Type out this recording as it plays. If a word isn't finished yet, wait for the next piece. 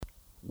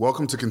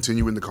Welcome to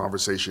Continuing the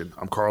Conversation.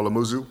 I'm Carl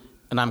Amuzu.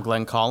 And I'm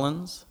Glenn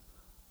Collins.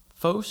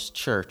 Fos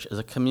Church is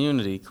a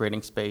community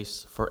creating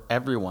space for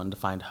everyone to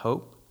find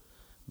hope,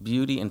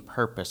 beauty, and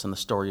purpose in the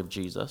story of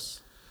Jesus.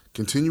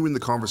 Continuing the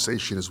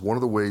Conversation is one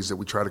of the ways that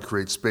we try to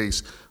create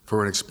space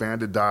for an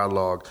expanded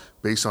dialogue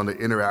based on the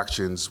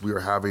interactions we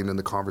are having in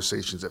the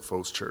conversations at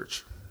Fos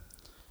Church.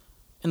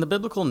 In the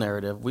biblical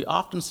narrative, we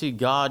often see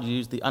God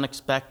use the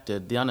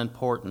unexpected, the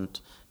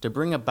unimportant, to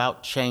bring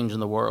about change in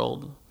the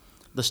world.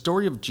 The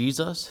story of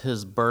Jesus,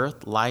 his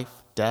birth,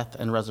 life, death,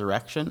 and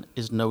resurrection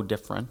is no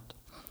different.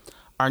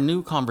 Our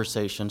new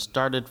conversation,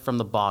 started from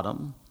the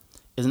bottom,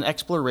 is an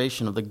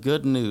exploration of the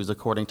good news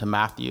according to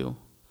Matthew.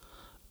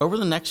 Over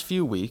the next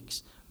few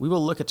weeks, we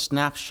will look at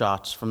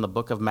snapshots from the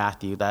book of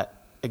Matthew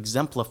that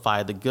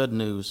exemplify the good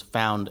news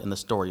found in the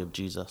story of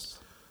Jesus.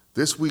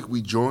 This week,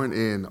 we join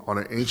in on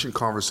an ancient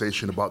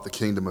conversation about the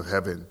kingdom of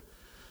heaven.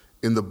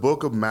 In the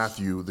book of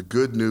Matthew, the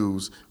good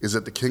news is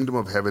that the kingdom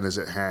of heaven is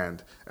at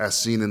hand, as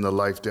seen in the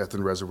life, death,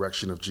 and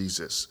resurrection of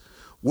Jesus.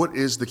 What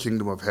is the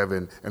kingdom of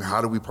heaven, and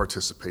how do we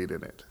participate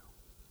in it?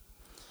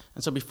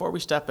 And so before we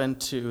step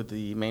into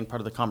the main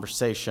part of the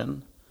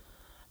conversation,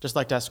 just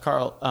like to ask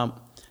Carl,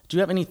 do you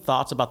have any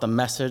thoughts about the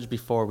message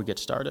before we get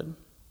started?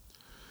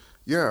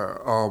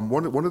 Yeah,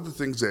 one of the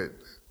things that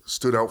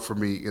stood out for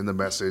me in the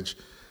message,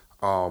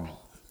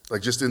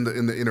 like just in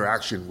the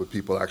interaction with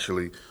people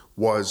actually,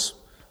 was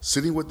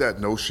sitting with that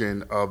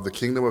notion of the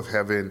kingdom of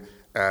heaven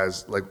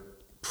as like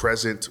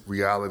present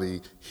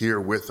reality here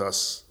with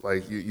us,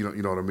 like you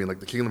know what I mean, like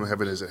the kingdom of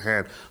heaven is at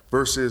hand,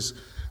 versus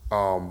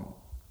the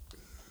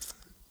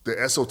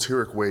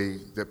esoteric way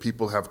that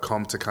people have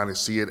come to kind of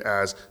see it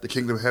as the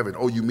kingdom of heaven.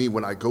 Oh, you mean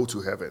when I go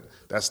to heaven,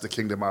 that's the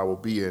kingdom I will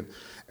be in.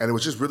 And it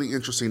was just really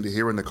interesting to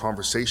hear in the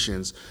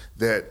conversations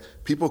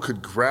that people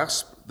could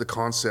grasp the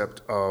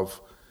concept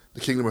of the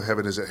kingdom of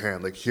heaven is at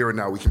hand, like here and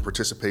now we can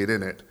participate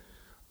in it.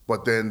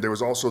 But then there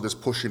was also this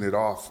pushing it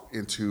off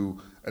into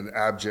an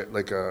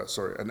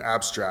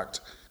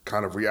abstract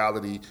kind of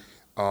reality,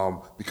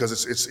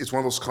 because it's one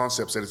of those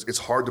concepts that it's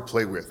hard to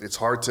play with. It's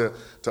hard to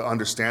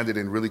understand it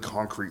in really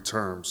concrete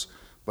terms.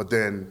 But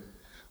then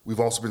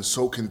we've also been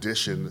so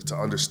conditioned to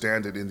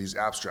understand it in these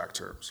abstract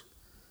terms.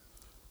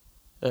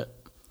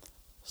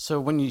 So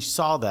when you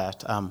saw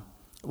that,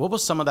 what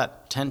was some of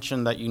that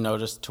tension that you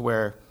noticed to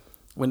where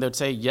when they'd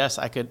say, yes,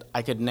 I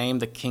could name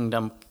the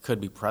kingdom could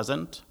be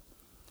present.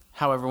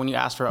 However, when you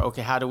ask for,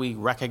 okay, how do we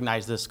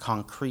recognize this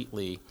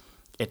concretely,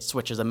 it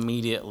switches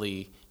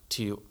immediately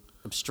to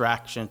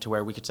abstraction to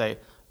where we could say,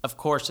 of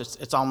course,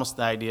 it's almost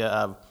the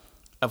idea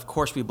of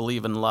course we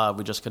believe in love,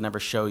 we just could never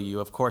show you.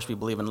 Of course we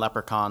believe in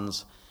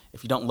leprechauns.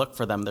 If you don't look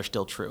for them, they're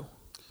still true.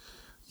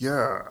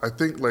 Yeah, I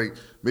think like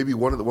maybe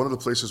one of the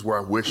places where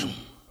I wish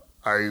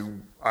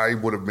I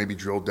would have maybe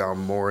drilled down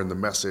more in the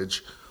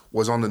message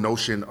was on the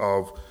notion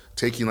of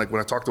taking, like when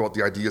I talked about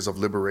the ideas of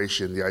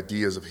liberation, the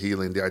ideas of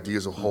healing, the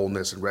ideas of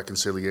wholeness and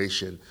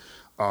reconciliation,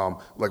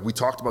 like we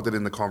talked about that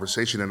in the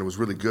conversation and it was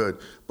really good,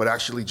 but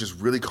actually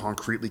just really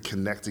concretely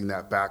connecting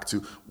that back to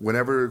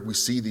whenever we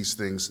see these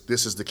things,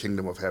 this is the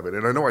kingdom of heaven.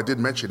 And I know I did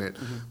mention it,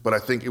 but I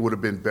think it would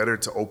have been better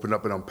to open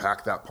up and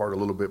unpack that part a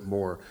little bit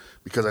more,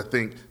 because I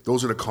think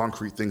those are the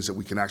concrete things that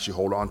we can actually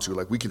hold on to.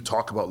 Like we can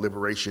talk about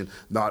liberation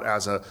not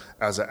as an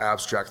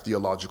abstract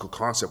theological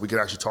concept. We can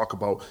actually talk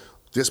about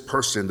this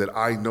person that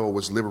I know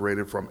was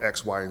liberated from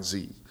X, Y, and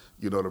Z.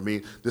 You know what I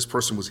mean? This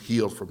person was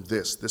healed from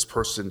this. This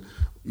person,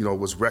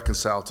 was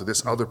reconciled to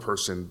this other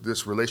person.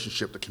 This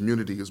relationship, the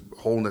community,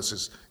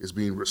 wholeness is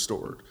being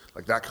restored.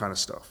 Like that kind of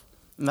stuff.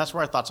 And that's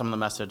where I thought some of the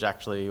message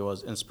actually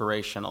was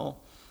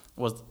inspirational,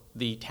 was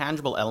the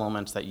tangible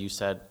elements that you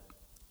said.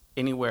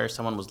 Anywhere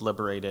someone was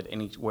liberated,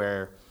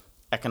 anywhere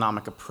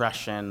economic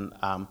oppression,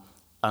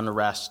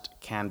 unrest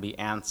can be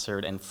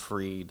answered and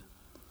freed.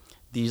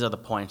 These are the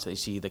points that you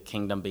see the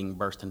kingdom being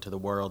burst into the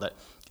world, that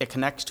it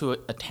connects to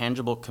a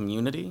tangible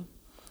community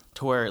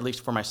to where, at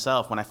least for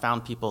myself, when I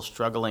found people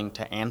struggling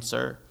to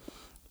answer,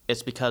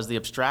 it's because the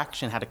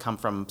abstraction had to come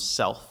from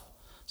self.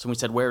 So when we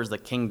said, where is the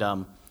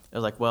kingdom? It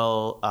was like,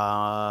 well,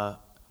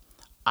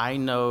 I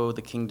know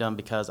the kingdom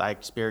because I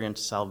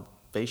experienced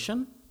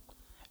salvation,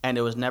 and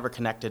it was never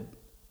connected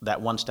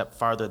that one step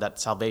farther, that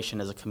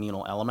salvation is a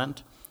communal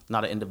element,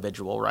 not an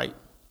individual right.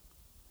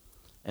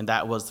 And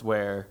that was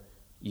where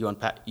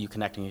you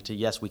connecting it to,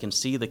 yes, we can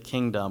see the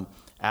kingdom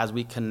as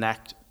we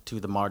connect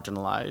to the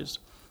marginalized,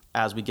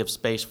 as we give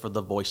space for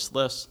the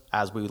voiceless,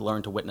 as we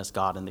learn to witness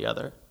God in the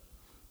other.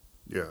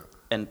 Yeah.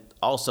 And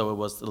also it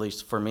was, at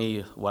least for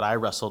me, what I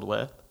wrestled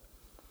with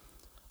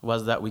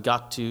was that we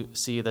got to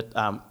see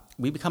that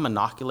we become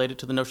inoculated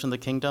to the notion of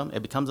the kingdom.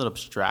 It becomes an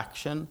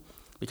abstraction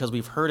because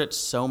we've heard it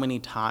so many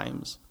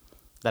times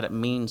that it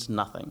means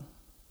nothing.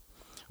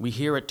 We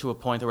hear it to a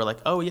point that we're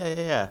like, oh,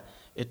 yeah.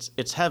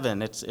 It's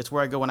heaven. It's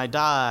where I go when I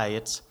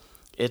die.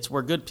 It's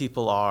where good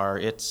people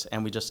are.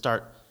 And we just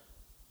start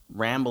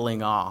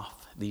rambling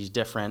off these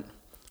different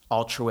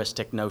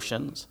altruistic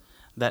notions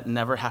that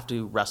never have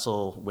to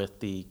wrestle with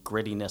the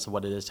grittiness of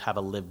what it is to have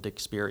a lived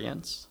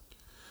experience.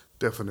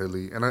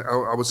 Definitely. And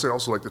I would say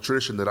also, like, the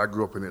tradition that I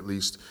grew up in, at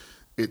least,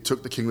 it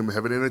took the kingdom of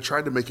heaven and it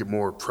tried to make it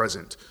more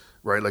present,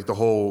 right? Like the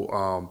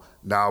whole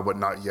now but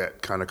not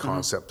yet kind of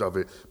concept of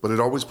it. But it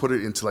always put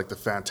it into like the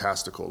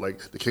fantastical.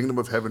 Like the kingdom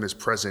of heaven is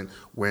present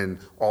when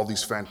all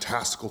these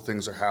fantastical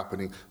things are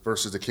happening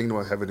versus the kingdom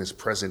of heaven is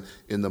present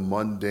in the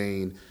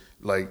mundane,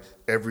 like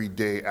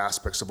everyday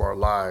aspects of our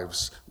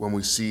lives when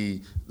we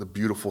see the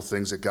beautiful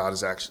things that God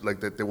is actually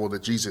like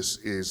that Jesus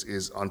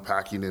is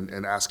unpacking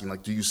and asking,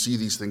 like, do you see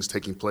these things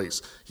taking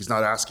place? He's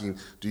not asking,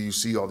 do you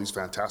see all these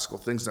fantastical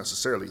things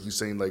necessarily? He's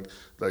saying like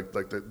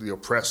the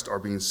oppressed are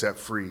being set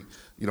free.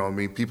 You know what I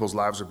mean? People's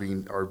lives are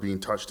being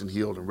touched and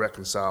healed and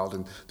reconciled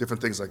and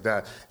different things like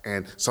that.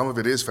 And some of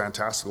it is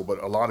fantastical,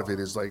 but a lot of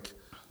it is like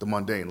the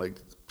mundane, like,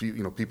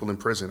 you know, people in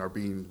prison are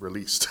being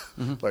released.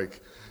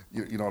 Like,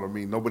 you know what I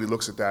mean? Nobody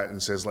looks at that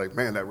and says like,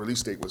 man, that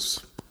release date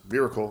was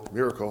miracle,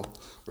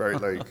 right?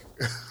 Like,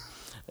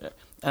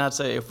 and I'd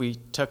say if we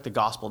took the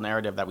gospel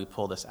narrative that we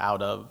pull this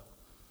out of,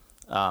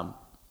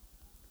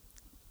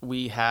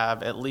 we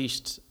have at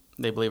least,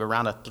 they believe,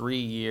 around a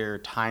 3-year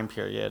time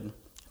period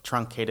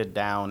truncated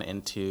down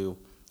into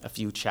a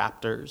few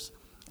chapters.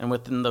 And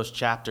within those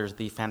chapters,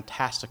 the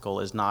fantastical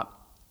is not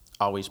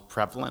always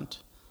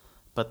prevalent,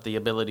 but the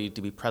ability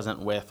to be present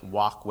with,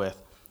 walk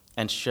with,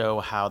 and show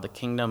how the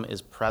kingdom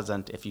is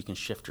present if you can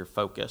shift your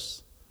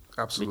focus.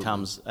 Absolutely.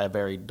 Becomes a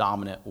very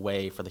dominant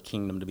way for the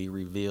kingdom to be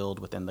revealed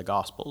within the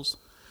Gospels.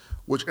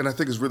 And I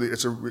think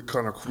it's a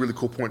kind of really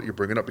cool point that you're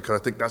bringing up, because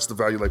I think that's the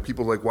value. Like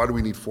people like, why do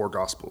we need 4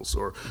 Gospels?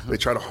 Or they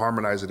try to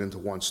harmonize it into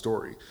one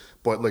story.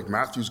 But like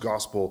Matthew's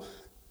Gospel,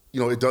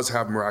 you know, it does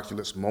have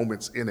miraculous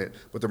moments in it,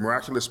 but the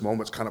miraculous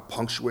moments kind of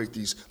punctuate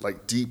these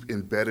like deep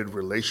embedded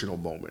relational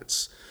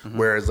moments.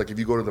 Whereas like if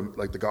you go to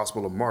the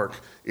Gospel of Mark,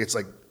 it's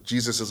like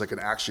Jesus is like an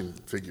action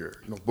figure,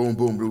 you know, boom,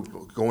 boom,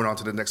 boom, going on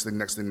to the next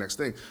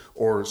thing,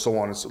 or so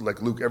on. It's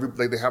like Luke,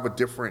 they have a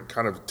different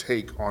kind of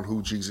take on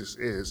who Jesus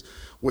is,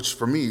 which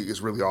for me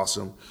is really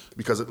awesome,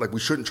 because like we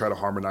shouldn't try to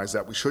harmonize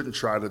that. We shouldn't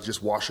try to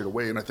just wash it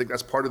away. And I think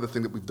that's part of the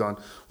thing that we've done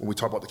when we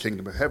talk about the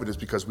kingdom of heaven, is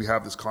because we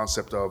have this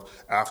concept of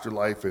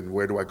afterlife and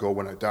where do I go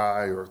when I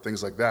die, or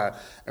things like that.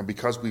 And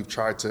because we've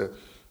tried to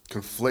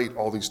conflate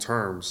all these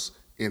terms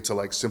into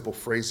like simple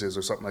phrases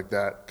or something like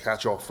that,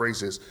 catch-all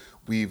phrases,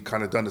 we've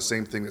kind of done the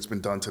same thing that's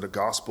been done to the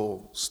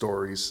gospel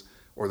stories,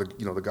 or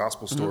the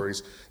gospel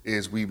stories,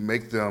 is we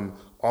make them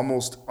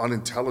almost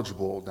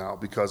unintelligible now,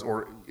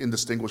 or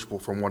indistinguishable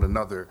from one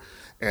another.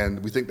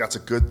 And we think that's a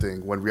good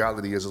thing, when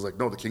reality is like,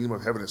 no, the kingdom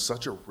of heaven is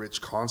such a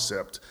rich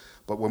concept,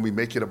 but when we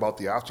make it about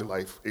the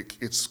afterlife,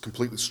 it's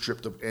completely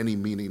stripped of any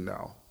meaning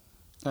now.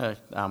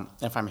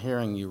 If I'm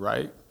hearing you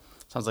right,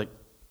 sounds like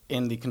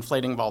in the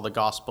conflating of all the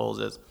gospels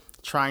is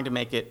trying to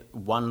make it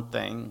one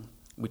thing,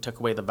 we took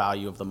away the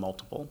value of the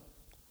multiple.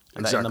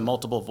 And that in the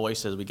multiple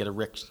voices, we get a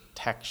rich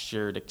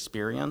textured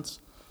experience,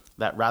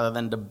 that rather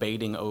than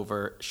debating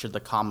over should the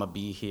comma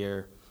be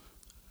here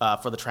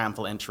for the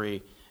triumphal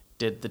entry,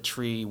 did the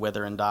tree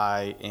wither and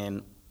die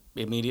in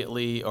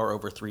immediately or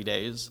over 3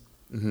 days,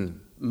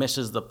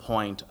 misses the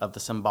point of the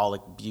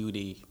symbolic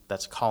beauty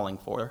that's calling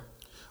for.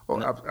 Oh,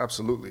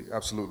 absolutely.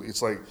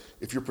 It's like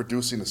if you're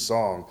producing a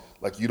song,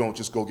 like you don't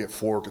just go get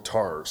 4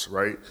 guitars,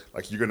 right?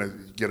 Like you're gonna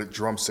get a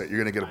drum set, you're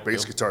gonna get a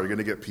bass guitar, you're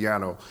gonna get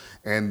piano,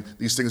 and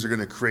these things are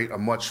gonna create a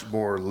much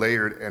more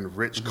layered and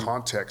rich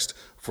context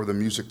for the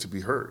music to be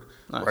heard,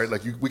 right?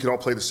 Like we can all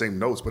play the same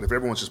notes, but if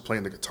everyone's just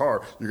playing the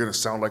guitar, you're gonna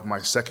sound like my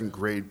 2nd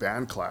grade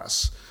band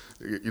class.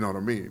 You know what I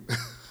mean?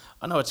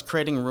 I know it's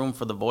creating room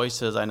for the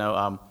voices. I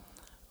know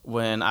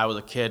when I was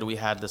a kid, we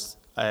had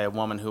a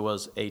woman who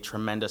was a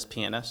tremendous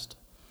pianist.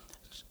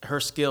 Her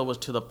skill was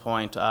to the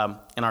point,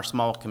 in our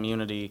small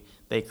community,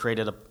 they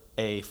created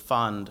a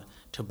fund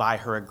to buy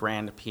her a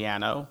grand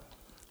piano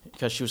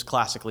because she was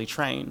classically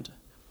trained.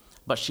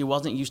 But she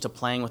wasn't used to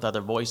playing with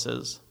other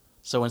voices.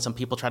 So when some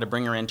people tried to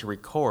bring her in to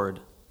record,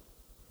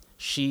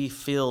 she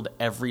filled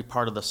every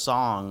part of the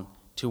song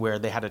to where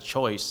they had a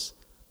choice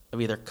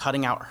of either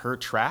cutting out her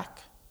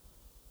track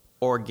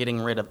or getting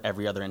rid of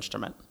every other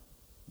instrument.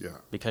 Yeah.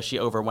 Because she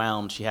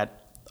overwhelmed. She had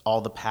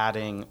all the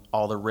padding,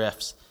 all the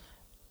riffs.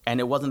 And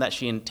it wasn't that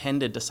she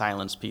intended to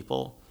silence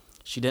people.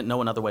 She didn't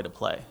know another way to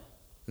play.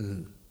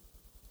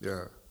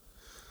 Yeah.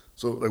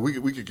 So like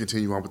we could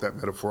continue on with that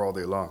metaphor all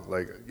day long.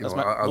 Like,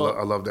 I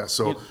love that.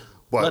 So,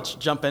 but let's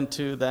jump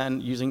into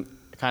then using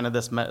kind of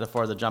this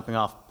metaphor as a jumping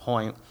off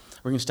point.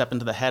 We're going to step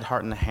into the head,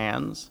 heart, and the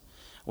hands,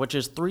 which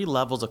is 3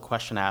 levels of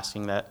question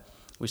asking that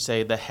we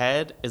say the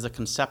head is a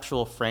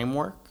conceptual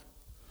framework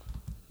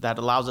that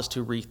allows us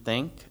to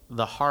rethink.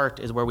 The heart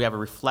is where we have a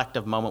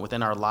reflective moment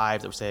within our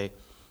lives that we say,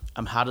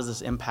 how does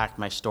this impact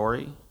my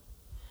story?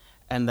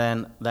 And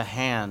then the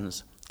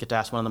hands get to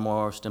ask one of the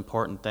most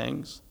important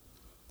things.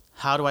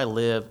 How do I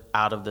live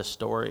out of this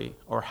story?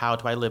 Or how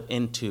do I live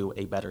into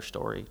a better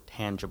story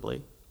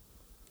tangibly?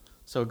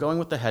 So going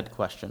with the head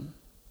question,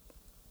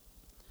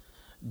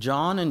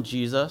 John and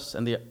Jesus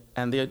and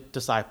the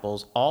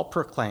disciples all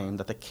proclaim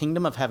that the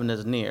kingdom of heaven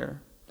is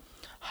near.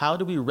 How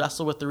do we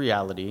wrestle with the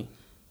reality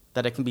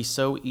that it can be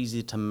so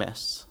easy to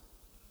miss?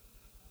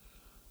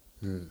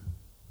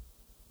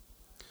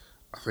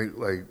 I think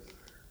like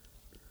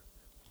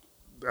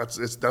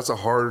that's a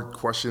hard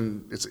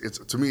question. It's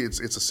to me it's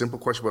a simple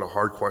question but a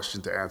hard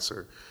question to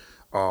answer,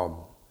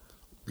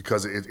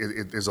 because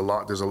there's a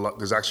lot.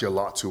 There's actually a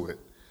lot to it.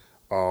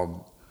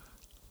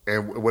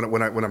 And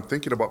when I'm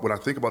thinking about when I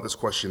think about this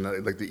question,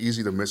 like the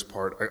easy to miss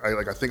part,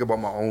 I think about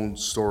my own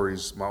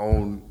stories, my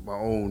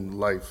own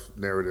life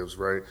narratives,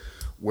 right?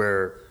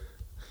 Where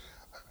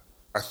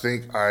I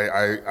think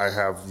I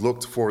have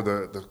looked for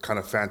the kind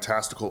of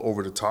fantastical,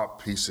 over the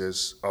top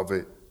pieces of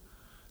it,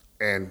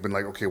 and been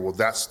like, okay, well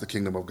that's the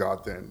kingdom of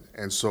God then.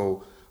 And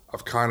so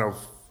I've kind of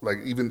like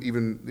even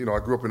I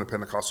grew up in a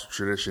Pentecostal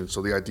tradition,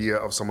 so the idea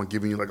of someone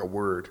giving you like a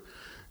word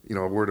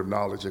of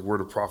knowledge, like word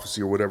of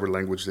prophecy or whatever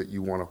language that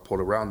you want to put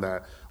around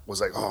that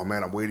was like, oh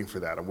man, I'm waiting for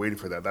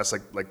that. That's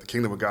like the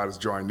kingdom of God is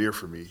drawing near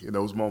for me in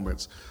those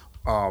moments,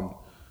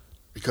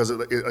 because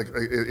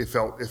it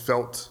felt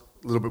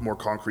a little bit more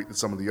concrete than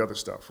some of the other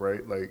stuff,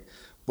 right? Like,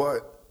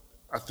 but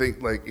I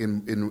think like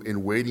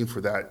in waiting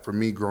for that, for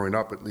me growing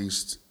up at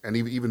least, and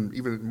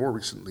even more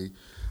recently,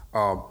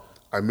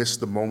 I miss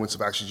the moments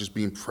of actually just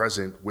being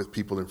present with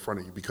people in front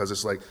of you, because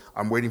it's like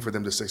I'm waiting for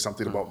them to say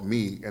something about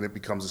me, and it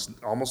becomes this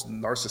almost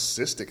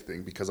narcissistic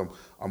thing because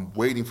I'm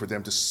waiting for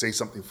them to say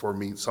something for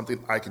me,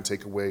 something I can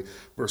take away,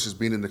 versus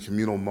being in the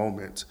communal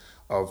moment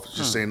of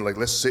just saying like,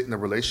 let's sit in a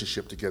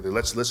relationship together.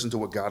 Let's listen to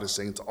what God is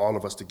saying to all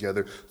of us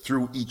together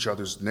through each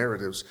other's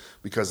narratives,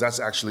 because that's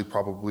actually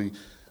probably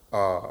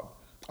a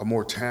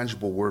more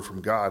tangible word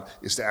from God,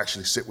 is to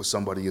actually sit with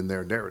somebody in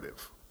their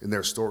narrative, in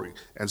their story.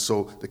 And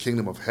so the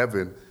kingdom of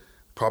heaven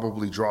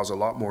probably draws a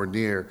lot more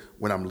near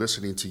when I'm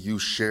listening to you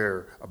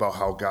share about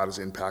how God has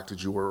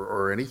impacted you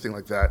or anything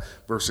like that,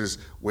 versus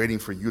waiting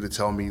for you to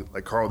tell me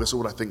like, Carl, this is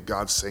what I think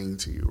God's saying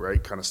to you,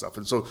 right? Kind of stuff.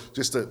 And so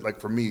just to,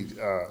 like, for me,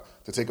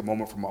 to take a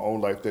moment from my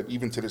own life, that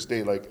even to this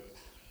day, like,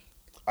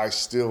 I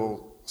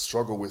still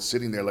struggle with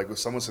sitting there. Like, if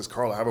someone says,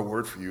 Carl, I have a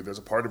word for you, there's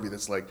a part of me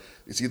that's like,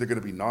 it's either going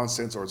to be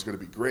nonsense or it's going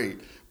to be great,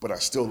 but I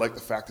still like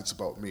the fact it's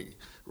about me,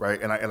 right?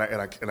 And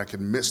I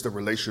can miss the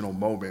relational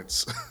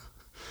moments.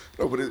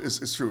 No, but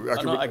it's true.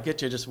 I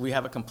get you. Just we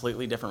have a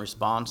completely different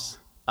response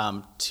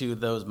to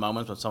those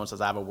moments when someone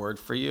says, I have a word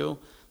for you.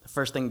 The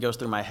first thing that goes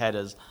through my head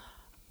is,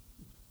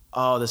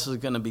 oh, this is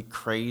going to be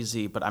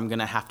crazy, but I'm going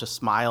to have to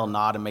smile,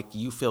 nod, and make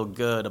you feel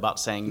good about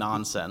saying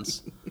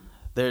nonsense.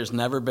 There's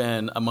never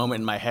been a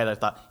moment in my head I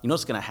thought, you know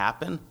what's going to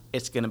happen?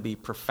 It's going to be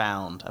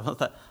profound. I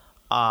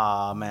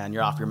thought, man,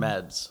 you're off your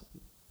meds.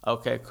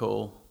 Okay,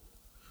 cool.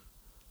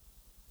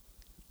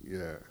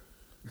 Yeah.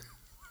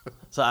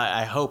 So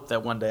I hope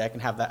that one day I can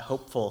have that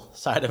hopeful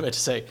side of it to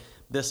say,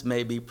 this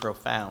may be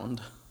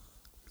profound.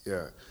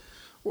 Yeah.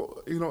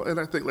 Well, and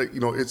I think like,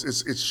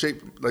 it's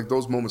shaped, like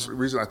those moments. The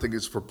reason I think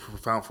it's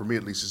profound for me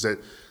at least is that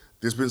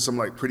there's been some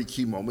like pretty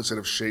key moments that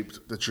have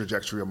shaped the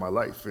trajectory of my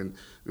life. And,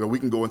 we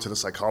can go into the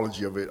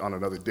psychology of it on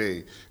another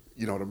day,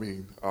 you know what I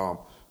mean?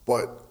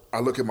 But I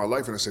look at my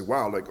life and I say,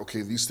 wow, like,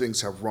 okay, these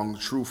things have rung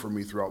true for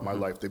me throughout my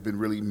life. They've been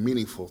really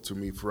meaningful to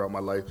me throughout my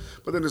life.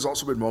 But then there's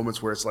also been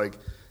moments where it's like,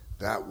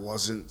 that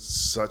wasn't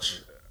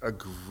such a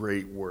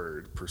great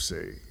word per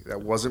se.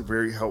 That wasn't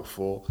very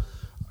helpful.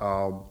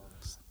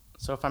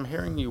 So if I'm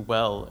hearing you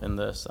well in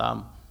this,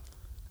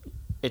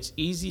 it's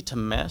easy to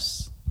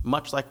miss,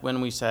 much like when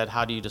we said,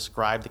 how do you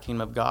describe the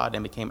kingdom of God,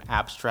 and became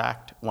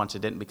abstract once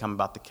it didn't become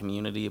about the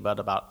community, but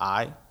about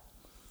I.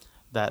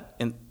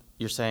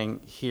 You're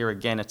saying here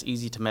again, it's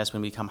easy to miss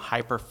when we become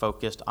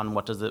hyper-focused on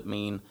what does it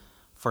mean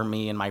for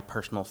me and my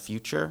personal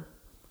future,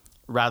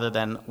 rather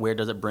than where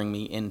does it bring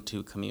me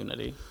into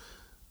community.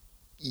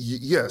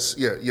 Yes.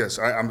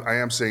 I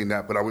am saying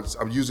that, but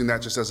I'm using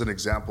that just as an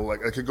example.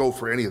 Like, I could go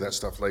for any of that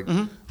stuff. Like,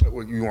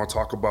 what you want to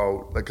talk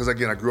about, like, because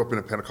again, I grew up in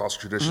a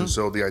Pentecostal tradition,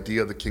 so the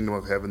idea of the kingdom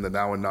of heaven, the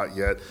now and not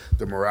yet,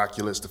 the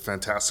miraculous, the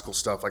fantastical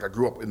stuff. Like, I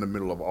grew up in the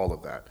middle of all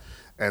of that,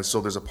 and so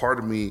there's a part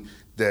of me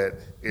that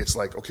it's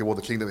like, okay, well,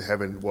 the kingdom of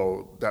heaven,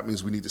 well, that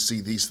means we need to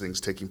see these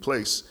things taking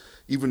place,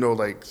 even though,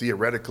 like,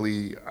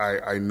 theoretically,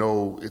 I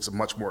know it's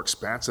much more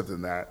expansive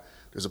than that.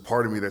 There's a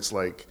part of me that's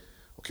like,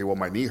 okay, well,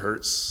 my knee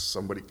hurts.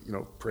 Somebody,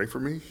 pray for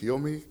me, heal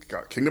me.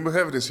 God, kingdom of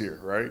heaven is here,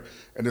 right?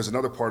 And there's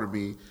another part of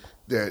me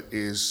that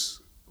is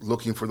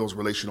looking for those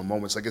relational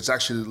moments. Like, it's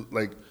actually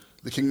like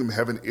the kingdom of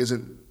heaven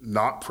isn't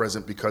not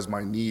present because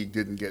my knee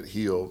didn't get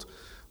healed,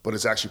 but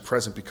it's actually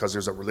present because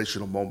there's a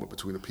relational moment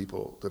between the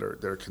people that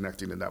are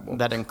connecting in that moment.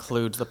 That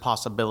includes the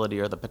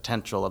possibility or the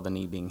potential of the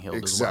knee being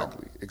healed as well.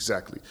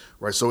 Exactly.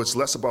 Right. So it's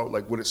less about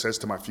like what it says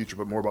to my future,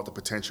 but more about the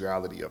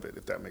potentiality of it,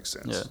 if that makes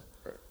sense.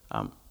 Yeah.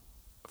 Right.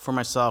 For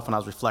myself, when I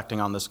was reflecting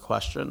on this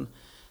question,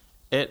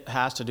 it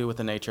has to do with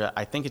the nature.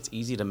 I think it's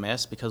easy to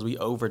miss because we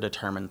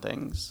overdetermine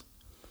things.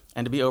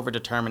 And to be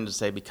overdetermined to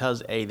say,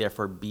 because A,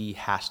 therefore B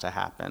has to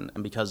happen,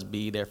 and because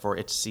B, therefore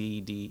it's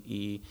C, D,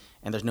 E,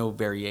 and there's no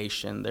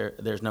variation,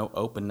 there's no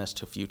openness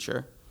to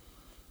future.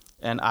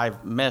 And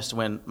I've missed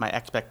when my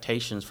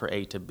expectations for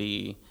A to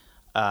B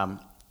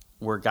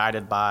were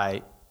guided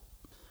by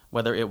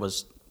whether it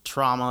was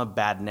trauma,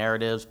 bad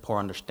narratives, poor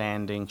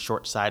understanding,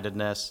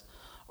 short-sightedness,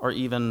 or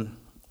even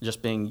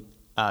just being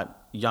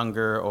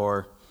younger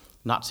or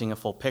not seeing a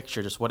full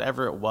picture, just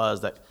whatever it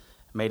was that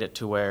made it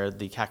to where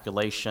the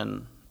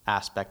calculation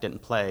aspect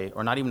didn't play,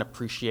 or not even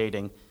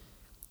appreciating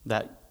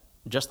that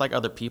just like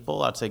other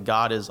people, I'd say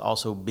God is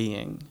also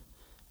being.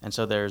 And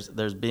so there's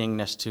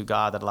beingness to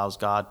God that allows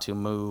God to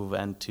move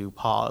and to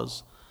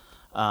pause.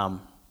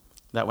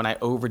 That when I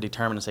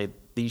overdetermine and say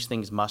these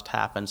things must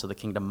happen, so the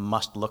kingdom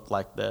must look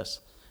like this,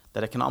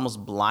 that it can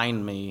almost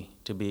blind me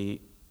to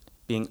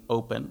being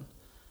open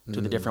to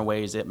the different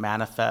ways it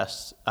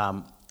manifests.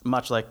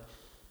 Much like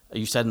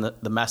you said in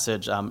the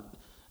message,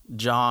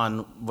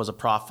 John was a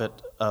prophet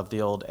of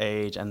the old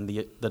age, and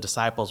the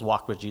disciples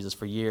walked with Jesus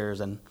for years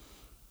and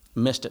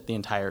missed it the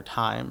entire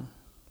time.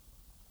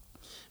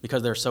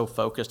 Because they're so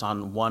focused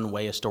on one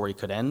way a story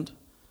could end,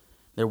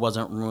 there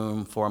wasn't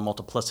room for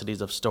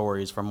multiplicities of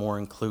stories, for more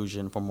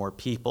inclusion, for more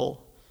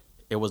people.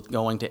 It was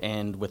going to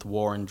end with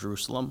war in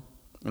Jerusalem,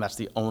 and that's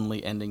the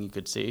only ending you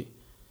could see.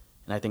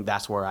 And I think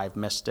that's where I've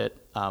missed it.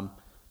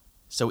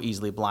 So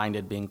easily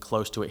blinded, being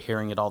close to it,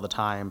 hearing it all the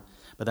time,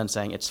 but then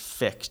saying it's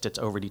fixed, it's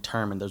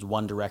overdetermined, there's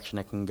one direction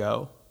it can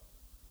go.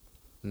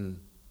 No,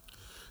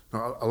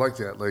 I like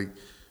that.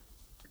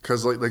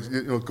 Because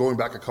going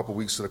back a couple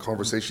weeks to the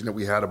conversation that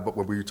we had about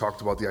when we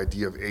talked about the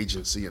idea of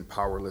agency and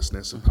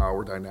powerlessness and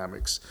power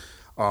dynamics,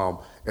 and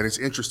it's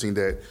interesting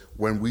that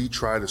when we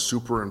try to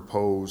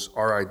superimpose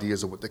our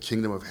ideas of what the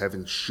kingdom of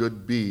heaven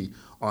should be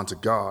onto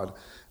God,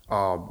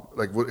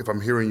 if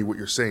I'm hearing you, what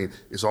you're saying,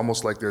 it's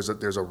almost like there's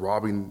a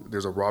robbing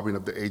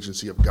of the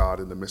agency of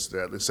God in the midst of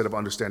that. Instead of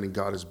understanding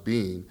God as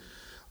being,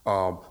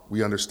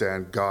 we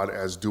understand God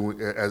as doing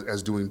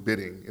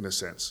bidding, in a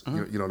sense.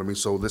 You know what I mean?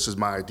 So this is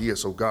my idea.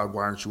 So God,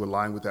 why aren't you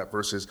aligned with that?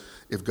 Versus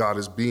if God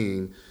is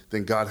being,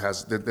 then God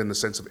has, then the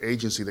sense of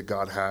agency that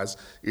God has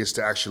is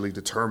to actually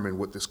determine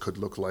what this could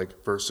look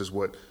like versus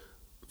what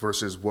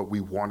we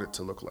want it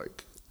to look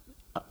like.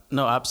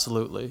 No,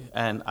 absolutely.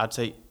 And I'd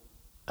say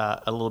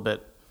a little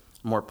bit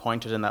more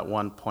pointed in that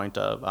one point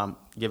of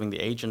giving the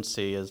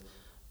agency is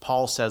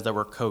Paul says that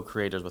we're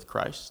co-creators with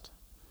Christ.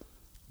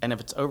 And if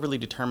it's overly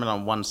determined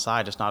on one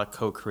side, it's not a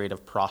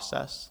co-creative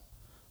process.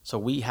 So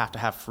we have to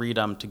have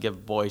freedom to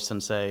give voice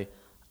and say,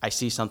 I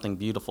see something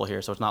beautiful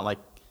here. So it's not like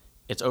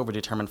it's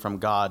overdetermined from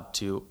God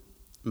to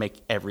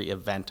make every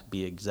event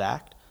be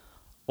exact,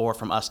 or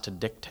from us to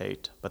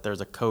dictate, but there's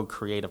a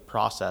co-creative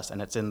process,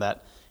 and it's in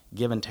that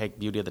give and take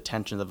beauty of the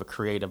tensions of a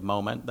creative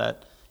moment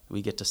that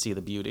we get to see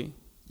the beauty.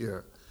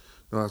 Yeah.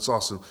 No, that's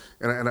awesome,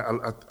 and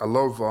I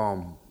love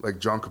like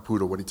John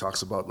Caputo when he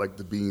talks about like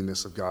the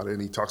beingness of God, and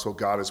he talks about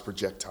God as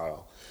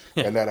projectile,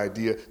 and that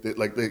idea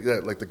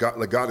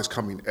that God is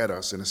coming at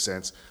us in a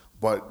sense,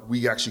 but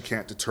we actually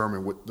can't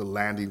determine what the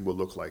landing will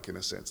look like in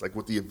a sense, like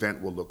what the event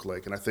will look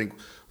like. And I think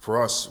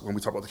for us, when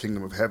we talk about the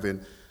kingdom of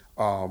heaven,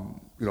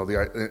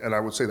 and I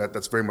would say that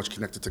that's very much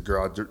connected to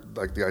God,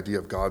 like the idea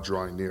of God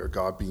drawing near,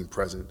 God being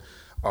present.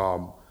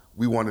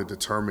 We want to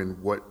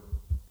determine what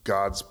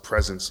God's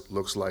presence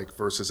looks like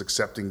versus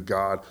accepting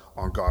God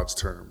on God's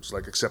terms,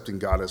 like accepting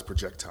God as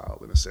projectile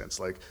in a sense.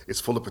 Like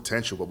it's full of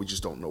potential, but we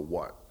just don't know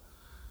what.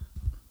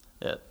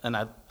 Yeah, and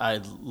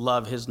I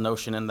love his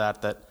notion in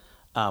that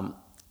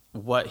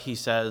what he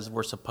says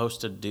we're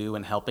supposed to do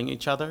in helping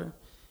each other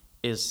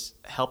is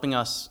helping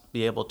us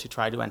be able to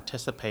try to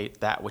anticipate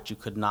that which you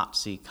could not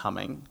see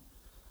coming.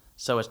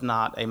 So it's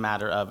not a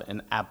matter of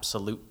an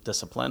absolute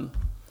discipline.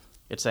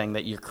 It's saying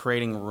that you're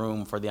creating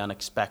room for the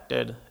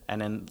unexpected,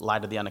 and in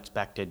light of the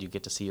unexpected, you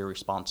get to see your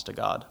response to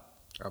God.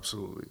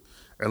 Absolutely.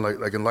 And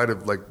like in light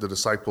of like the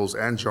disciples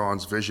and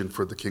John's vision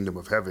for the kingdom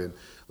of heaven,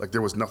 like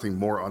there was nothing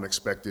more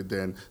unexpected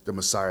than the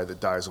Messiah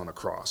that dies on a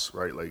cross,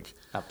 right? Like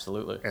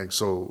absolutely. And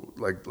so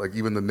like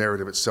even the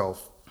narrative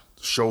itself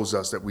shows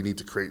us that we need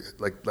to create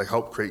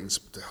help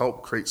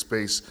create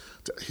space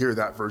to hear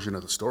that version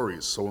of the story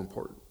is so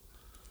important.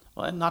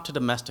 Well, and not to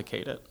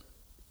domesticate it.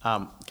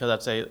 Because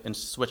I'd say in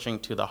switching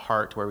to the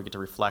heart where we get to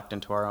reflect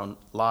into our own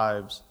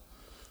lives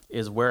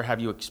is where have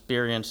you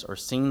experienced or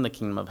seen the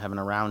kingdom of heaven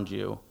around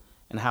you,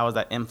 and how has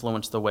that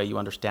influenced the way you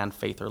understand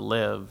faith or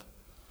live,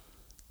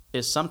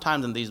 is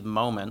sometimes in these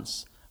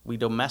moments we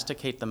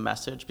domesticate the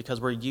message because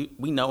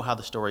we know how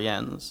the story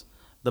ends.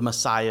 The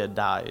Messiah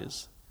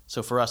dies.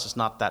 So for us it's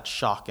not that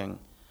shocking.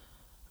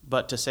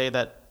 But to say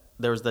that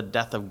there's the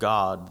death of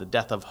God, the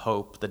death of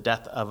hope, the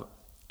death of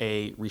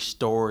a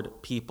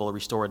restored people, a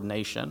restored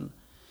nation,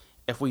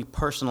 if we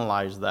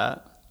personalize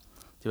that,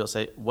 people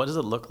say, what does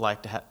it look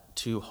like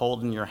to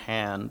hold in your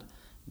hand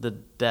the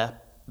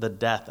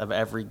death of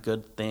every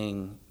good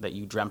thing that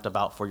you dreamt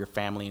about for your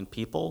family and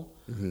people,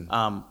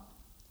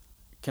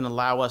 can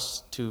allow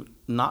us to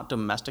not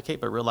domesticate,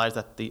 but realize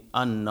that the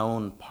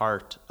unknown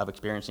part of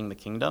experiencing the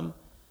kingdom,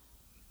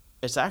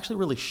 it's actually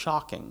really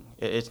shocking.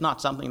 It's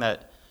not something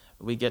that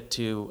we get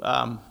to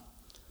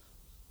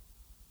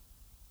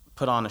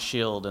put on a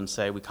shield and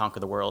say we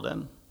conquer the world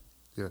in.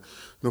 Yeah,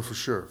 no, for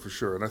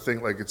sure. And I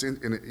think like it's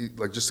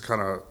like just to kind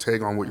of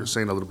tag on what you're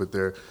saying a little bit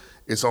there,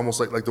 it's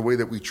almost like the way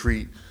that we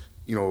treat,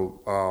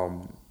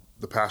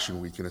 the Passion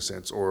Week in a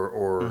sense,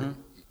 or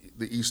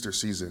the Easter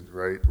season,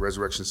 right?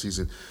 Resurrection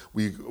season.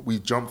 We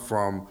jump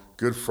from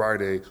Good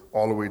Friday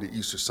all the way to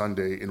Easter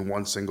Sunday in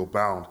one single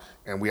bound,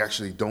 and we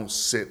actually don't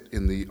sit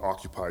in the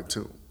occupied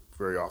tomb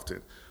very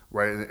often,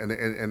 right? And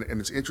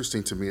it's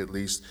interesting to me, at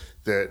least,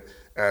 that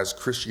as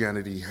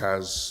Christianity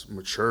has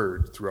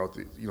matured throughout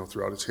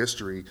its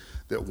history,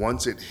 that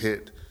once it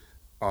hit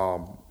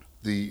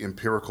the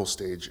empirical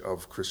stage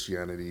of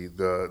Christianity,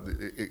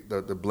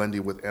 the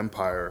blending with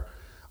empire,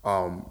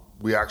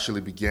 we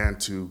actually began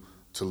to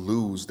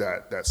lose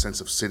that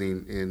sense of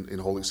sitting in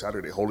Holy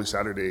Saturday. Holy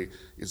Saturday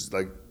is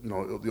like,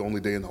 the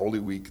only day in Holy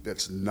Week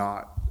that's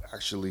not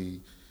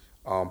actually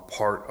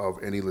part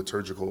of any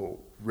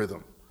liturgical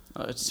rhythm.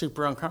 It's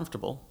super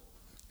uncomfortable.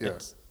 Yeah.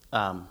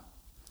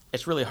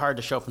 It's really hard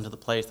to show up into the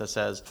place that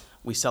says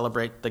we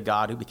celebrate the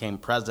God who became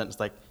present. It's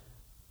like,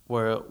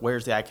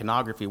 where's the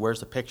iconography? Where's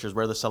the pictures?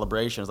 Where are the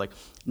celebrations? Like,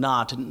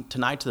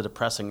 tonight's the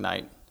depressing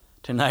night.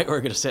 Tonight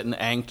we're going to sit in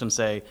angst and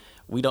say,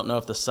 we don't know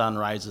if the sun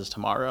rises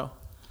tomorrow.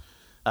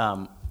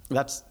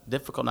 That's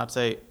difficult not to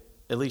say,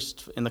 at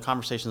least in the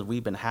conversations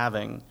we've been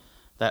having,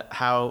 that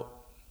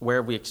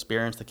where we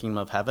experience the kingdom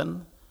of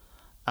heaven,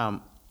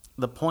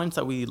 the points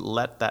that we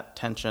let that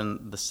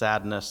tension, the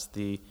sadness,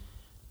 the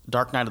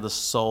dark night of the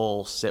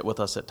soul sit with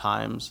us at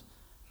times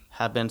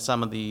have been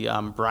some of the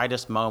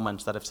brightest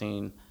moments that I've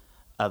seen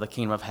the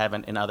kingdom of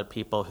heaven in other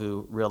people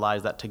who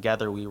realize that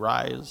together we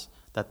rise,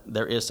 that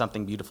there is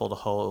something beautiful to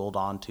hold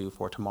on to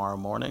for tomorrow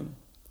morning.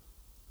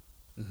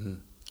 Mm-hmm.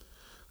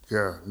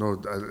 Yeah,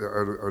 no,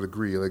 I'd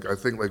agree. Like, I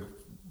think,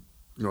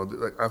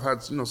 I've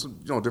had, some,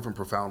 different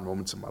profound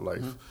moments in my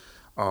life.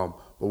 Mm-hmm.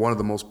 But one of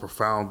the most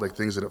profound,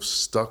 things that have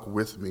stuck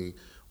with me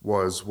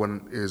was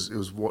one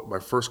of my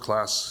first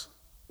classes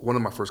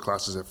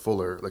at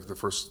Fuller, the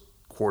first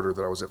quarter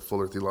that I was at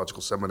Fuller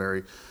Theological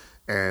Seminary,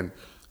 and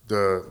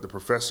the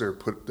professor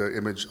put the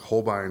image,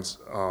 Holbein's,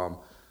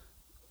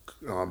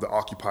 the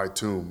occupied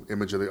tomb,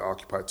 image of the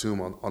occupied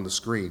tomb on the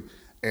screen.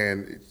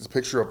 And it's a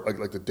picture of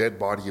like the dead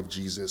body of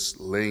Jesus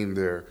laying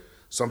there.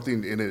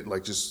 Something in it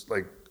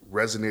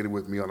resonated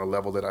with me on a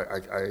level that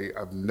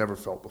I've never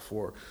felt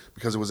before,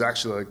 because it was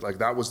actually like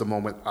that was the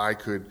moment I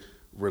could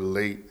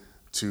relate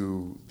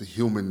to the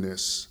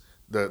humanness,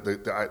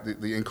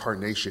 the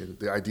incarnation,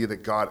 the idea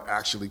that God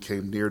actually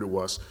came near to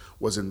us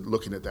was in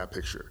looking at that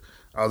picture.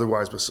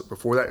 Otherwise,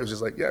 before that, it was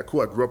just like, yeah,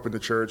 cool. I grew up in the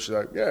church.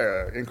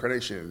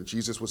 Incarnation.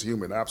 Jesus was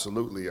human.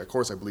 Absolutely. Of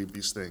course, I believe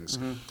these things.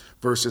 Mm-hmm.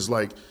 Versus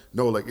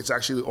no, it's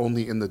actually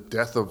only in the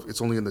death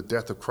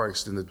of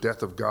Christ, in the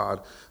death of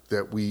God,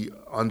 that we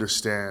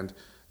understand.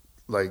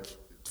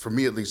 For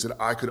me at least, that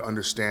I could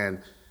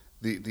understand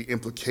the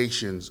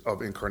implications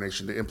of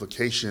incarnation, the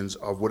implications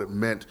of what it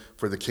meant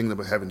for the kingdom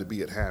of heaven to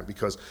be at hand.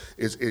 Because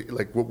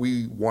what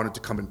we wanted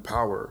to come in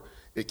power,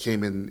 it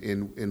came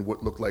in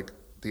what looked like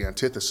the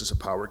antithesis of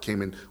power. It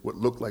came in what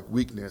looked like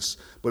weakness,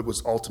 but it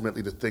was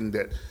ultimately the thing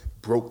that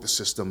broke the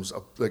systems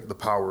of the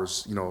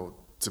powers,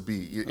 to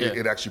be.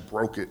 It actually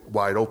broke it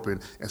wide open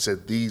and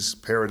said, these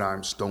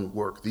paradigms don't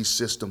work. These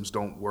systems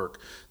don't work.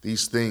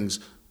 These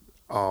things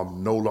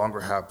no longer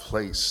have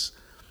place.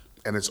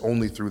 And it's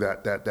only through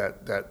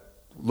that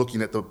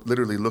looking at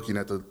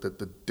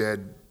the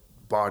dead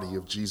body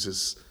of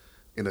Jesus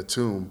in a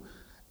tomb.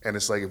 And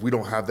it's like, if we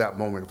don't have that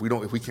moment,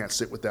 if we can't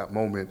sit with that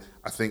moment,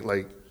 I think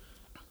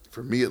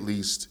for me at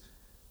least,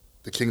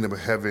 the kingdom of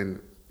heaven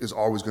is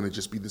always going to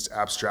just be this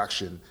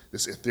abstraction,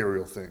 this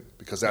ethereal thing,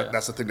 because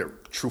that's the thing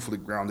that truthfully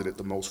grounded it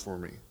the most for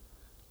me.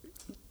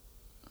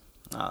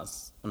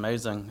 It's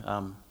amazing.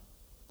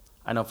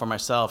 I know for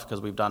myself, because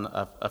we've done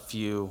a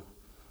few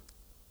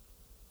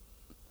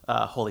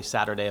Holy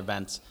Saturday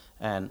events,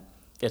 and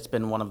it's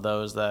been one of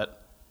those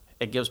that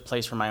it gives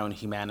place for my own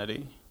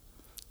humanity,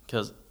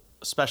 because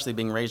especially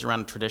being raised around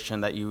a tradition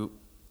that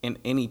in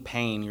any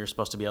pain, you're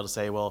supposed to be able to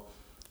say, well,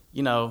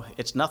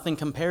 it's nothing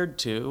compared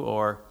to,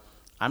 or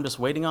I'm just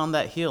waiting on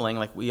that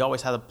healing. We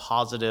always had a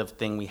positive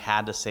thing we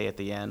had to say at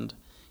the end.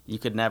 You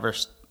could never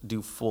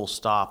do full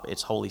stop.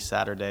 It's Holy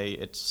Saturday.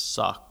 It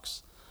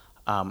sucks.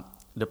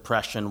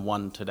 Depression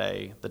won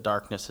today. The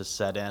darkness has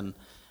set in.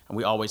 And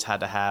we always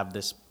had to have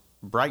this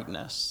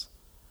brightness,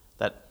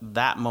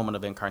 that moment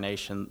of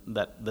incarnation,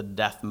 that the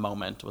death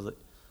moment was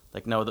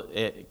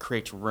it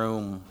creates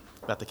room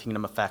that the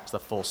kingdom affects the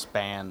full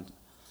span.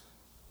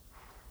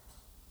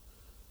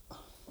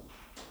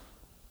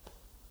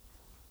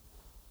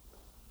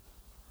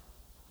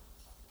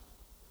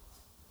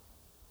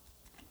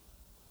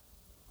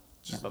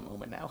 Have a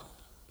moment now.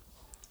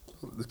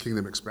 The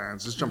kingdom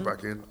expands. Just jump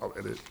back in. I'll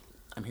edit.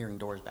 I'm hearing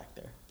doors back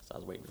there, so I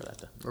was waiting for that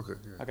to. Okay.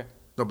 Yeah. Okay.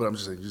 No, but I'm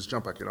just saying, just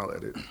jump back in. I'll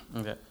edit.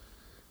 Okay.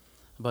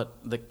 But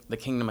the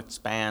kingdom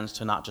expands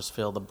to not just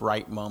feel the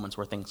bright moments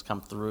where things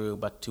come through,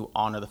 but to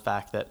honor the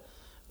fact that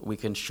we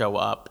can show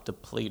up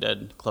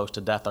depleted, close to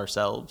death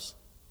ourselves.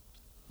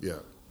 Yeah.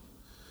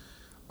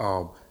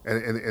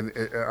 And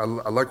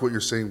I like what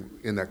you're saying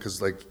in that,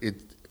 because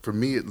for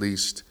me at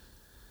least,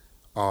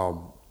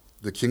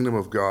 the kingdom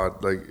of God,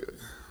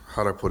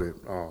 how do I put it?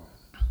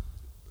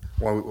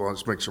 Well,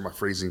 let's make sure my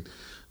phrasing.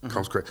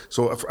 Comes correct.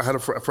 So I had a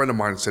friend of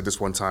mine said this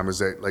one time, is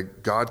that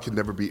like God can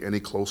never be any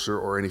closer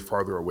or any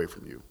farther away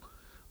from you,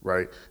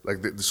 right? Like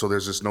so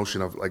there's this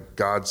notion of like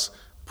God's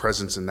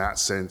presence in that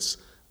sense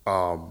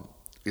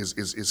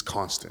is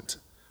constant,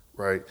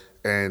 right?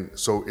 And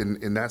so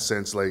in that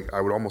sense, like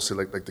I would almost say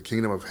like the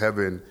kingdom of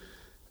heaven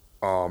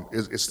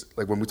is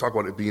like when we talk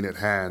about it being at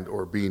hand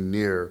or being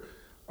near.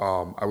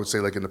 I would say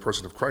like in the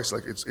person of Christ,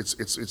 like it's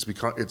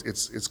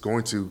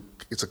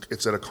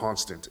at a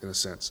constant in a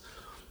sense.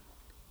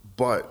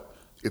 But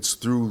it's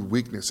through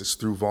weakness, it's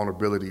through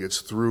vulnerability,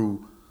 it's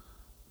through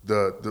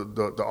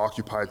the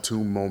occupied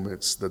tomb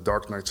moments, the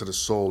dark nights of the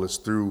soul. It's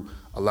through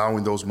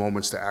allowing those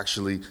moments to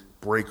actually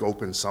break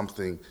open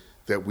something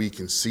that we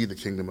can see the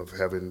kingdom of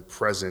heaven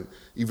present,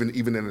 even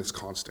in its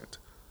constant.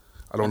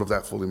 I don't know if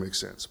that fully makes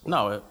sense. But.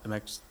 No, it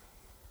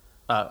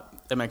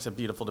makes a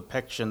beautiful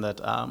depiction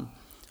that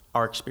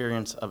our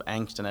experience of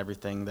angst and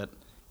everything, that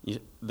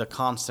the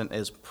constant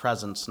is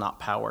presence, not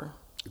power.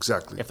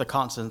 Exactly. If the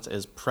constant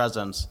is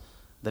presence,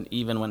 then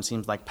even when it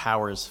seems like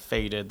power is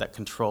faded, that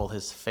control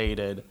has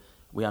faded,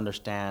 we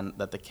understand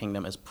that the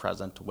kingdom is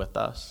present with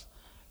us.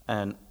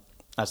 And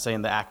I was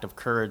saying the act of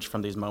courage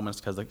from these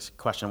moments, because the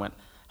question went,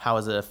 how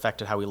has it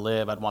affected how we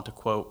live? I'd want to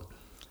quote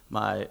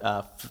my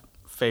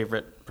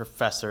favorite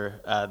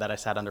professor that I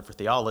sat under for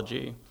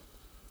theology,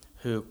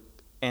 who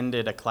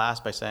ended a class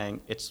by saying,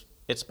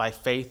 it's by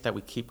faith that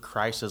we keep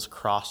Christ's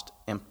cross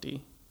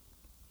empty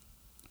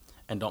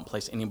and don't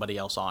place anybody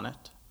else on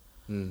it.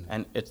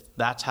 And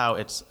that's how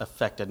it's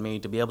affected me,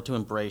 to be able to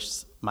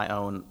embrace my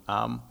own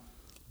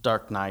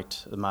dark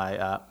night,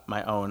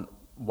 my own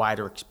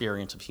wider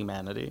experience of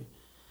humanity,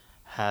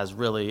 has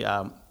really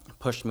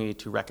pushed me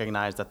to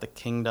recognize that the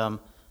kingdom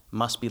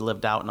must be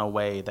lived out in a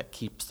way that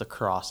keeps the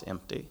cross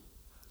empty.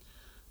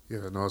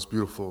 Yeah, no, it's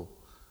beautiful.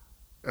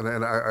 And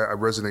I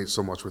resonate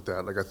so much with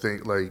that. Like, I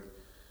think, like,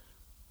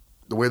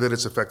 the way that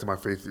it's affected my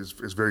faith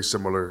is very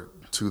similar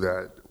to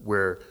that,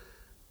 where,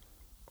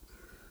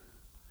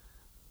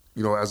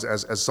 you know,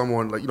 as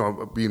someone, like, you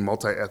know, being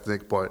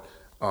multi-ethnic, but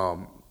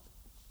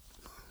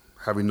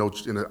having no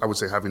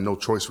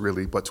choice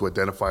really but to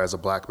identify as a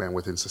black man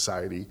within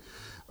society,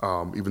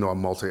 even though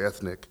I'm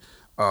multi-ethnic,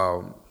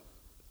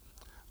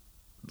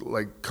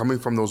 like coming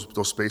from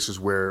those spaces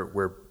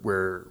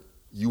where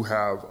you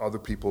have other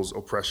people's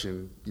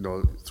oppression, you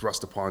know,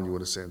 thrust upon you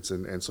in a sense,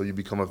 and so you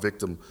become a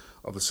victim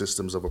of the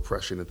systems of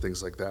oppression and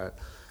things like that.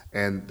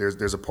 And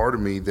there's a part of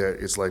me that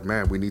it's like,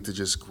 man, we need to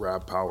just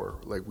grab power.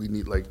 Like we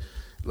need like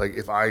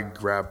if I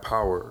grab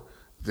power,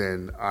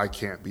 then I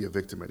can't be a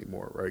victim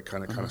anymore, right?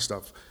 Kind of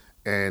stuff.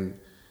 And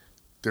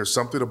there's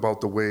something about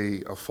the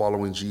way of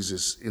following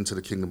Jesus into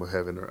the kingdom of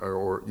heaven,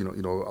 or you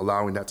know,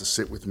 allowing that to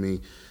sit with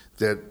me,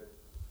 that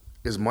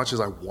as much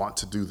as I want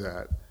to do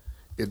that,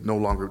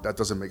 that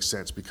doesn't make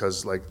sense,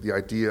 because like the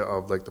idea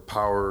of like the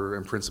power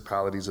and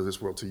principalities of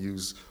this world, to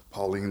use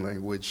Pauline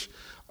language,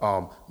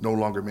 no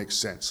longer makes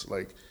sense.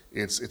 Like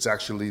it's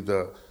actually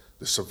the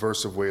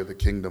subversive way of the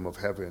kingdom of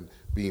heaven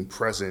being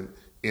present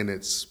in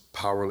its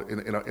power,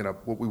 in a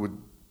what we would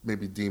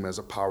maybe deem as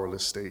a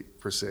powerless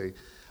state per se,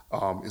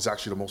 is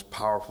actually the most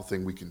powerful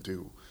thing we can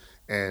do.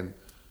 And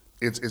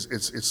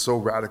it's so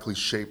radically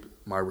shaped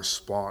my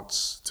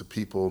response to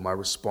people, my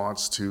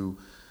response to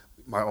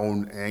my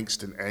own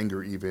angst and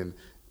anger, even,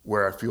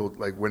 where I feel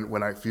like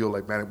when I feel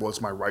like, man, well,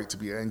 it's my right to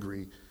be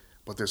angry,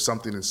 but there's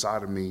something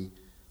inside of me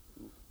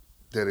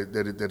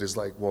that is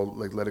like, well,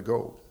 like, let it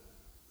go,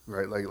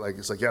 right? Like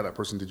it's like, yeah, that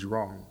person did you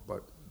wrong,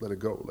 but let it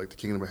go. Like the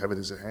kingdom of heaven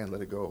is at hand,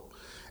 let it go.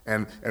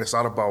 And it's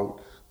not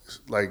about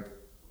like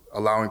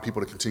allowing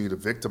people to continue to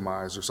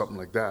victimize or something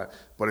like that,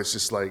 but it's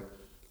just like,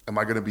 am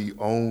I going to be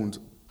owned?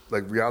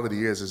 Like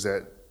reality is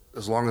that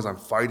as long as I'm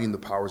fighting the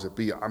powers that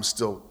be, I'm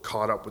still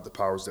caught up with the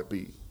powers that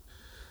be.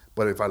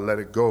 But if I let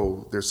it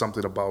go, there's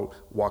something about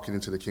walking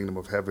into the kingdom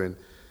of heaven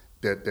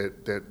that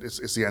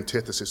it's the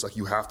antithesis. Like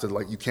you have to,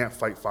 like, you can't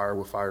fight fire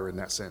with fire in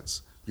that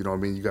sense. You know what I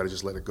mean? You got to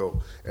just let it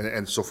go.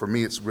 And so for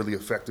me, it's really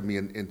affected me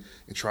in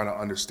trying to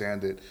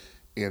understand it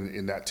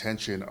in that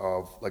tension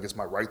of, like, it's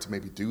my right to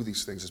maybe do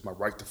these things. It's my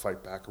right to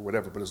fight back or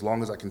whatever. But as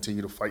long as I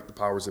continue to fight the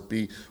powers that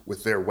be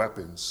with their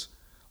weapons,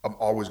 I'm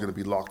always going to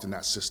be locked in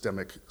that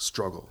systemic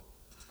struggle.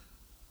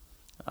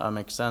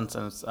 Makes sense.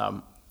 And it's,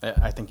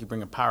 I think you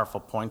bring a powerful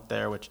point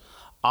there, which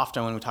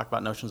often when we talk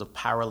about notions of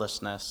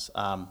powerlessness,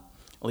 at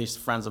least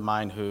friends of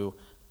mine who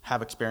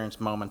have experienced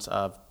moments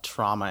of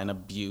trauma and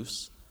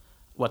abuse,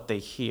 what they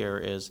hear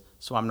is,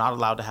 so I'm not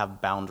allowed to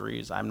have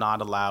boundaries. I'm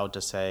not allowed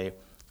to say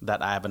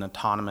that I have an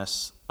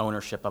autonomous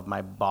ownership of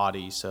my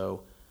body,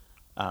 so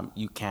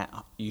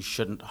you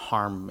shouldn't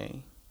harm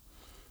me.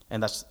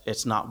 And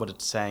it's not what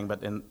it's saying,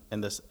 but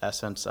in this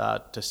essence,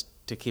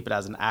 to keep it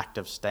as an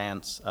active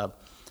stance of,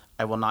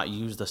 I will not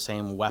use the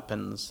same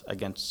weapons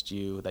against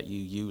you that you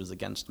use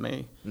against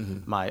me.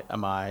 Mm-hmm.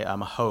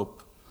 My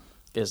hope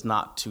is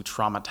not to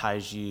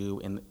traumatize you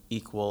in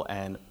equal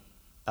and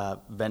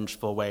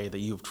vengeful way that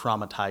you've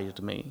traumatized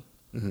me.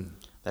 Mm-hmm.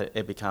 That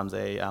it becomes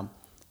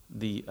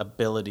the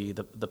ability,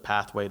 the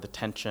pathway, the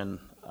tension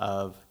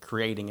of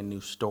creating a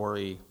new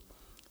story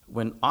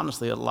when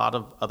honestly a lot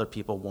of other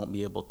people won't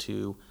be able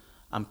to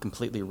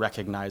completely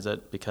recognize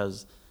it,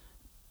 because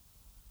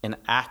an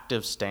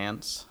active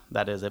stance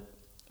that is a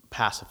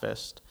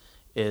pacifist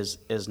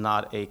is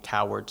not a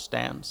coward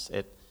stance.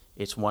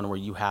 It's one where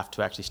you have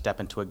to actually step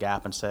into a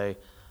gap and say,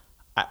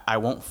 I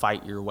won't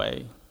fight your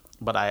way,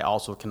 but I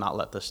also cannot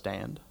let this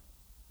stand.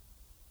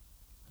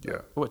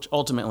 Yeah. Which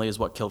ultimately is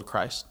what killed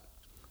Christ.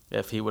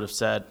 If he would have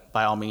said,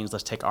 by all means,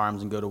 let's take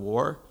arms and go to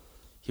war,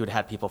 he would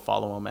have had people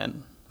follow him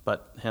in.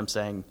 But him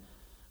saying,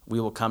 we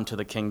will come to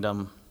the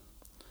kingdom,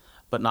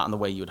 but not in the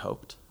way you had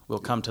hoped. We'll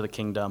come to the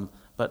kingdom,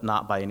 but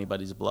not by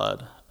anybody's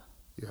blood.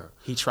 Yeah.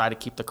 He tried to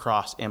keep the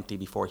cross empty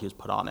before he was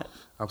put on it.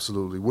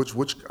 Absolutely.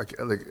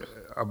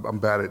 I'm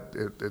bad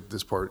at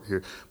this part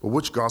here, but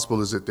which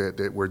gospel is it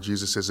that where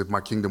Jesus says, if my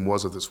kingdom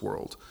was of this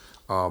world,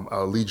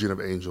 a legion of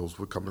angels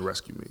would come and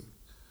rescue me?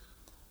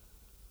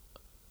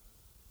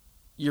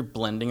 You're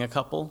blending a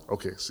couple.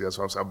 Okay, see, that's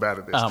why I'm bad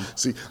at this.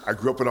 See, I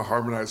grew up in a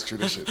harmonized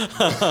tradition.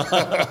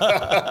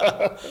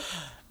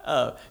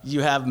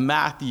 You have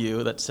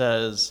Matthew that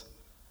says,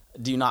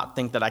 do you not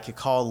think that I could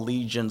call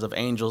legions of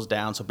angels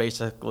down? So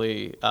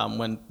basically,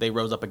 when they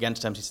rose up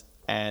against him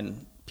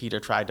and Peter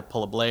tried to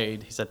pull a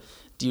blade, he said,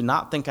 do you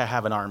not think I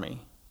have an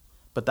army?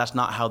 But that's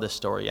not how this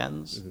story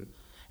ends. Mm-hmm.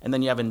 And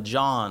then you have in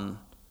John,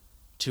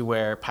 to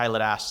where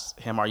Pilate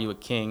asks him, are you a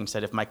king? He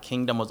said, if my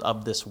kingdom was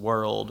of this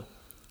world,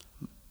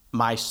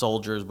 my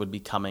soldiers would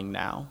be coming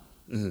now.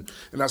 Mm-hmm.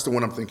 And that's the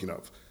one I'm thinking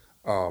of,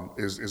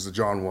 is the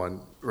John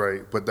one,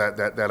 right? But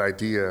that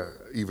idea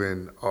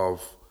even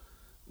of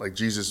like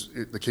Jesus,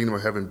 the kingdom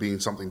of heaven being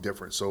something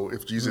different. So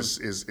if Jesus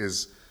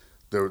is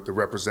the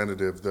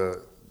representative,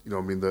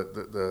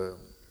 the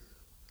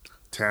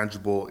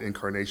tangible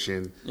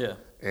incarnation, yeah,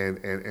 and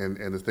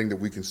the thing that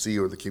we can see,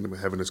 or the kingdom of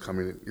heaven is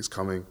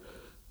coming,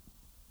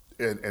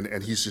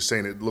 and he's just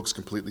saying it looks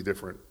completely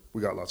different.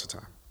 We got lots of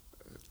time,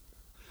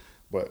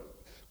 but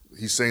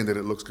he's saying that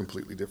it looks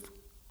completely different,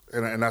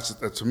 and that's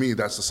to me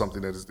that's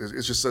something that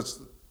it's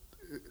just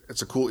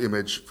it's a cool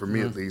image for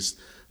me, at least,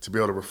 to be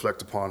able to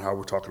reflect upon how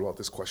we're talking about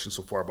this question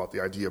so far about the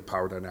idea of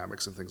power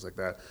dynamics and things like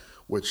that,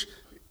 which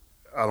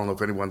I don't know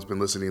if anyone's been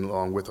listening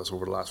along with us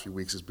over the last few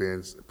weeks, has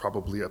been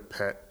probably a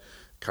pet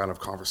kind of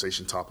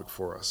conversation topic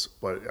for us,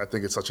 but I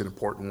think it's such an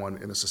important one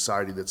in a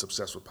society that's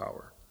obsessed with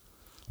power.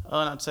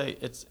 And I'd say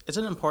it's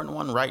an important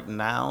one right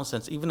now,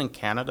 since even in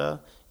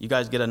Canada, you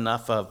guys get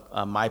enough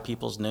of My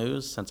People's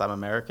News, since I'm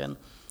American,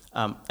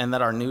 and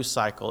that our news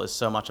cycle is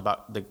so much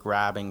about the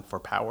grabbing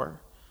for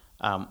power,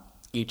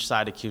 each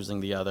side accusing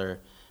the other,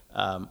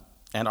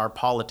 and our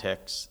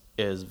politics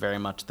is very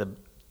much the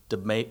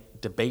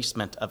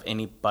debasement of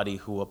anybody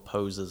who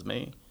opposes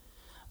me.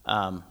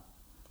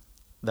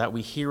 That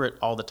we hear it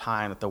all the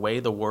time, that the way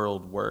the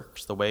world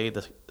works, the way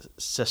the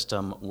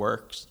system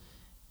works,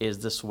 is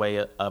this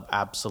way of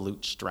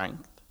absolute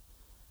strength.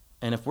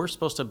 And if we're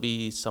supposed to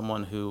be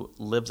someone who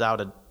lives out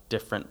a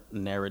different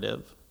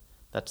narrative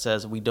that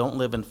says we don't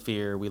live in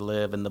fear, we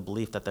live in the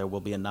belief that there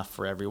will be enough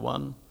for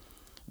everyone.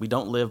 We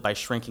don't live by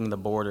shrinking the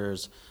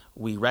borders.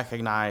 We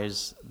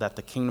recognize that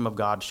the kingdom of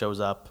God shows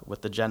up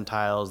with the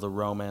Gentiles, the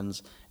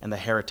Romans, and the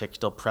heretics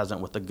still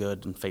present with the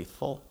good and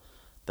faithful,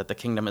 that the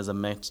kingdom is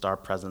amidst our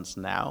presence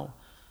now.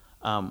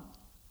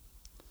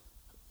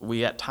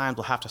 We at times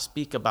will have to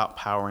speak about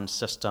power and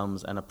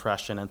systems and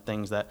oppression and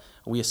things that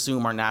we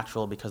assume are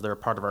natural because they're a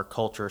part of our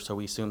culture, so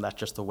we assume that's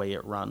just the way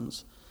it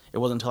runs. It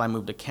wasn't until I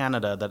moved to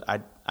Canada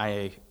that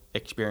I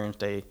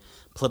experienced a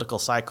political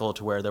cycle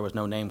to where there was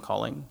no name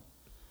calling,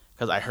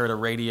 because I heard a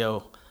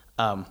radio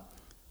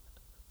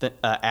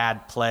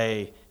ad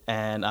play,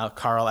 and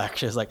Carl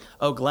actually is like,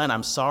 oh, Glenn,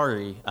 I'm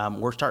sorry.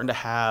 We're starting to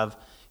have,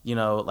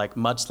 like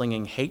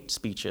mudslinging hate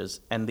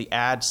speeches. And the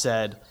ad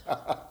said,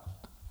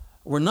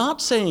 we're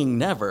not saying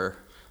never,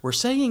 we're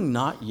saying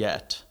not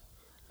yet.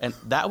 And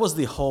that was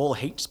the whole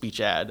hate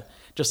speech ad,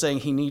 just saying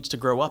he needs to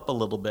grow up a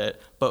little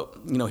bit, but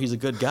he's a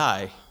good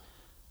guy.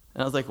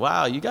 And I was like,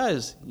 wow, you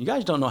guys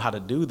don't know how to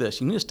do this.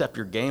 You need to step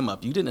your game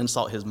up. You didn't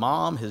insult his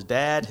mom, his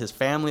dad, his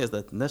family, his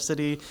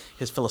ethnicity,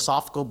 his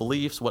philosophical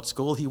beliefs, what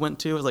school he went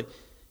to. I was like,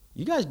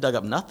 you guys dug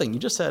up nothing. You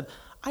just said,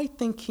 I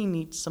think he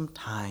needs some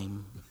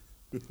time.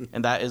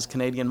 And that is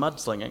Canadian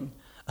mudslinging.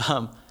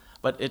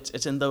 But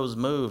it's in those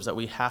moves that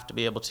we have to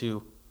be able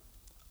to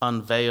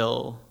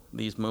unveil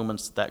these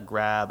movements that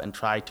grab and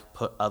try to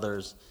put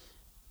others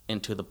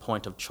into the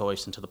point of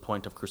choice, into the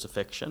point of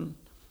crucifixion,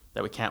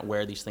 that we can't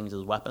wear these things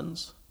as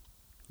weapons.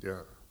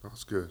 Yeah,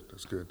 that's good.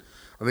 That's good.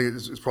 I think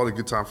it's probably a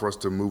good time for us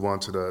to move on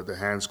to the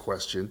hands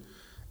question.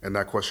 And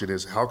that question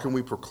is, how can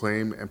we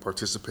proclaim and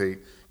participate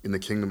in the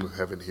kingdom of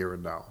heaven here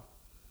and now?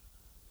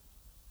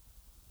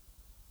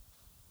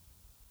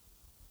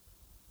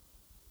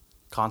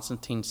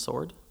 Constantine's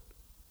sword?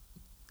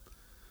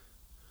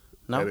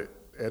 No?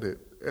 Edit.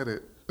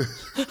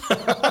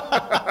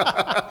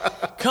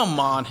 Come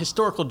on,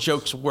 historical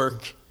jokes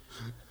work.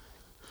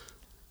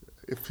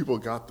 If people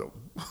got them.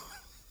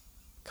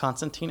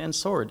 Constantine and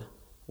sword.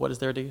 What is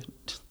there to...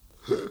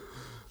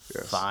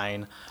 Yes.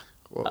 Fine.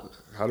 Well,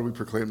 how do we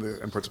proclaim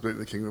and participate in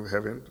the kingdom of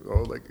heaven?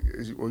 Oh, like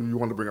you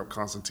want to bring up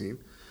Constantine.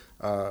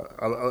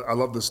 I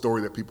love the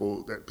story that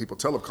people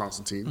tell of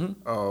Constantine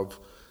of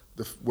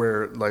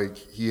where like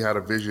he had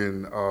a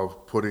vision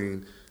of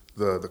putting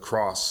the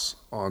cross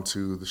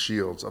onto the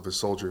shields of his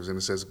soldiers, and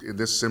it says, "In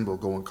this symbol,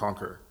 go and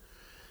conquer."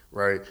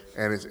 Right,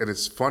 and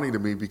it's funny to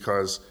me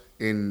because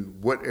in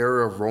what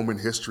era of Roman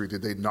history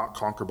did they not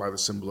conquer by the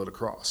symbol of the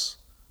cross?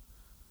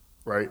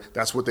 Right,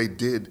 that's what they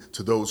did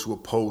to those who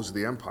opposed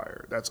the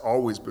empire. That's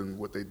always been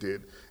what they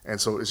did, and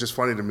so it's just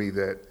funny to me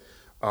that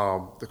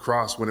the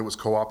cross, when it was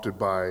co-opted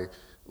by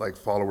like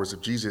followers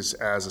of Jesus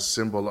as a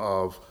symbol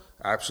of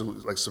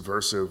absolute like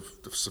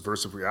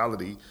subversive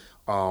reality,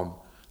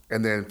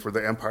 and then for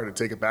the empire to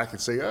take it back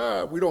and say,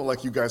 we don't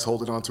like you guys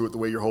holding on to it the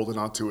way you're holding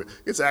on to it.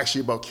 It's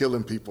actually about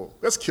killing people.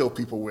 Let's kill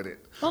people with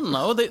it. Well,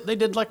 no, they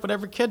did like what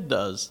every kid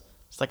does.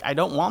 It's like, I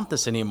don't want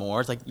this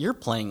anymore. It's like, you're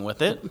playing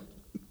with it.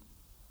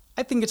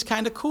 I think it's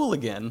kind of cool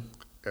again.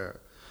 Yeah.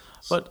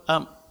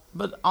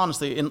 But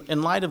honestly,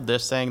 in light of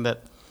this, saying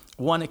that,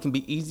 one, it can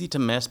be easy to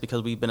miss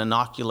because we've been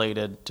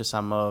inoculated to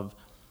some of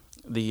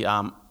the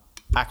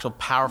actual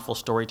powerful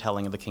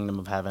storytelling of the kingdom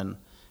of heaven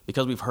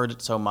because we've heard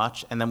it so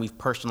much, and then we've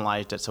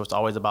personalized it so it's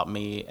always about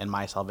me and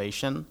my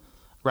salvation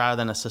rather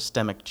than a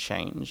systemic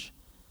change.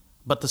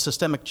 But the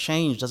systemic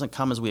change doesn't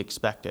come as we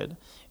expected.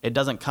 It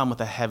doesn't come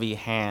with a heavy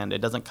hand. It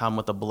doesn't come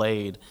with a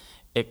blade.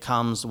 It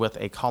comes with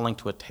a calling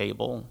to a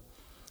table.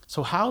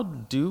 So how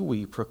do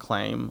we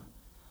proclaim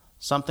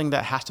something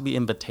that has to be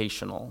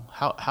invitational?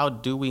 How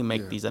do we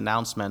make these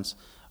announcements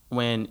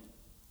when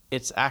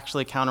it's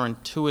actually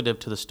counterintuitive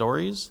to the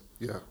stories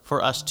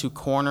for us to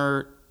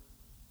corner,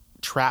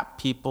 trap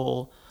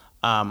people,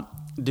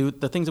 do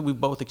the things that we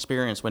both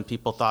experienced when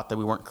people thought that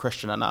we weren't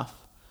Christian enough,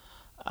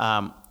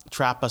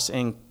 trap us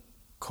in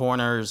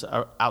corners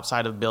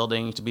outside of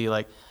buildings to be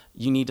like,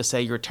 you need to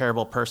say you're a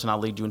terrible person, I'll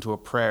lead you into a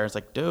prayer. It's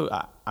like, dude,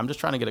 I'm just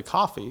trying to get a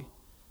coffee.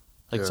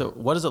 So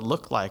what does it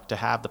look like to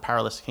have the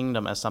powerless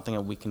kingdom as something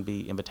that we can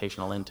be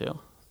invitational into?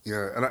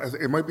 Yeah, and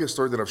it might be a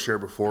story that I've shared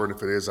before, and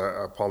if it is,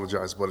 I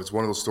apologize, but it's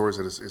one of those stories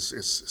that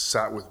is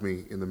sat with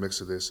me in the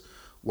mix of this,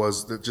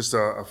 was that just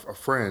a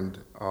friend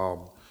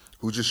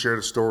who just shared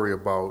a story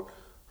about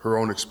her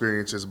own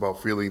experiences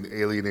about feeling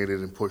alienated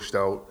and pushed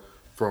out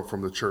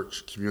from the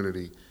church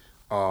community.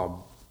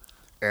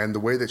 And the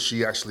way that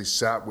she actually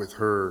sat with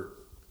her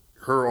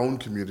own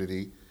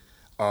community,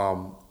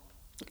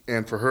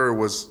 and for her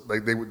was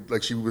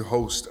like she would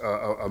host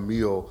a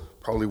meal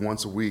probably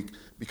once a week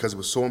because it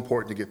was so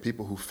important to get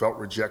people who felt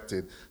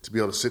rejected to be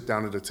able to sit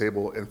down at a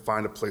table and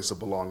find a place of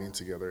belonging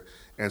together.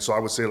 And so I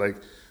would say like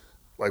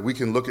we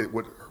can look at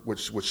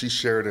what she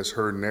shared as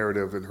her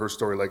narrative and her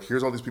story. Like,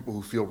 here's all these people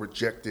who feel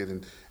rejected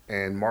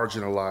and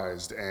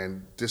marginalized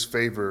and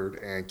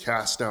disfavored and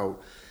cast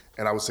out.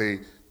 And I would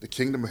say the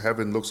kingdom of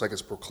heaven looks like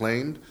it's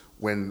proclaimed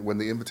when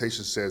the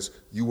invitation says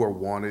you are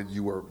wanted,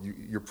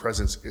 your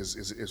presence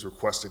is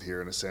requested here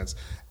in a sense,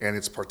 and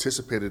it's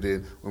participated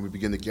in when we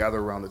begin to gather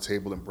around the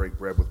table and break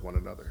bread with one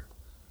another.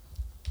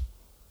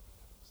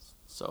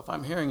 So if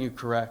I'm hearing you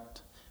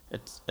correct,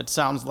 it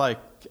sounds like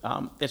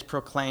it's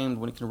proclaimed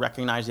when you can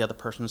recognize the other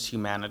person's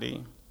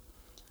humanity,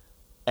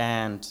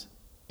 and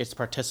it's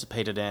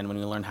participated in when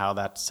you learn how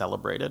that's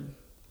celebrated.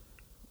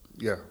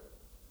 Yeah.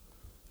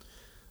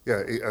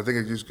 Yeah, I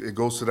think it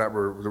goes to that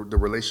the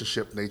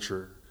relationship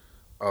nature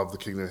of the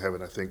kingdom of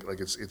heaven. I think like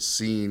it's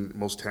seen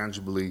most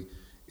tangibly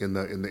in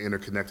the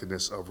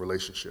interconnectedness of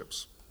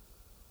relationships.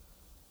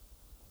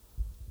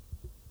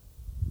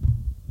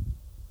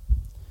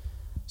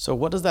 So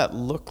what does that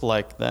look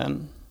like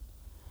then?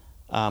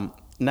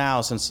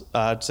 Now, since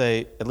I'd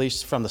say, at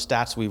least from the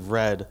stats we've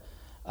read,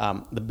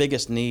 the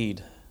biggest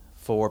need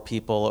for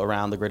people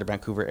around the Greater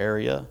Vancouver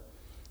area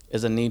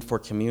is a need for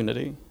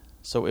community.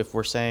 So if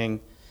we're saying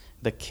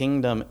the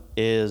kingdom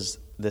is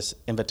this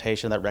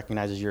invitation that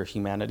recognizes your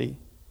humanity,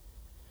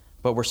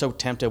 but we're so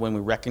tempted when we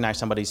recognize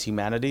somebody's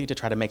humanity to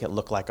try to make it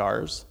look like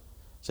ours.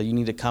 So you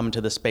need to come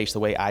to the space the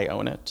way I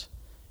own it.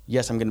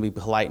 Yes, I'm going to be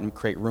polite and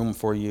create room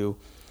for you,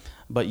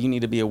 but you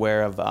need to be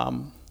aware of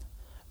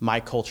my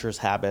culture's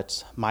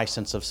habits, my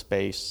sense of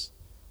space,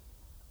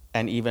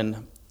 and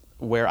even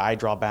where I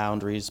draw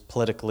boundaries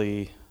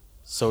politically,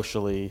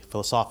 socially,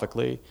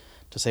 philosophically,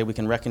 to say we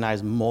can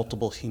recognize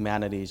multiple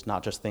humanities,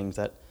 not just things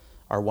that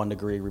are 1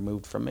 degree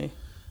removed from me.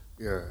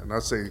 Yeah, and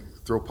I'd say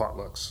throw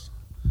potlucks.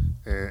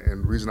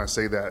 And the reason I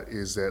say that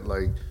is that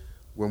like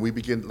when we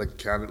begin like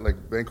Canada,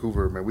 like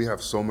Vancouver, man, we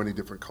have so many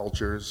different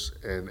cultures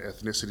and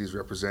ethnicities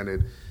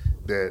represented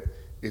that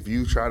if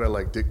you try to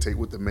like dictate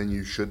what the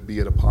menu should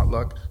be at a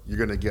potluck, you're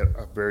gonna get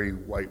a very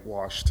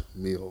whitewashed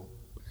meal.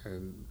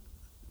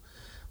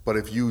 But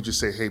if you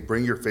just say, hey,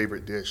 bring your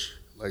favorite dish,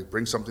 like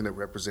bring something that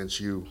represents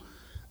you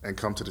and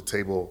come to the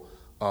table,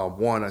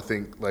 one, I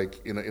think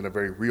like in a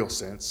very real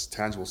sense,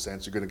 tangible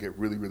sense, you're going to get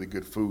really, really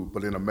good food.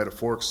 But in a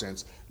metaphoric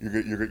sense,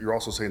 you're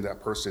also saying to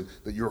that person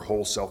that your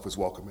whole self is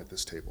welcome at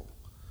this table.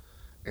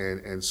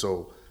 And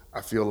so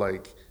I feel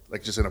like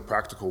just in a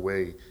practical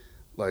way,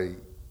 like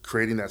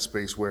creating that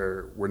space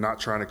where we're not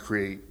trying to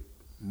create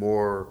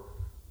more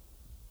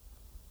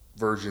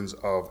versions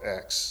of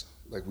X.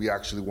 Like we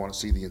actually want to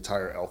see the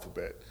entire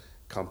alphabet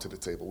come to the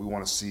table. We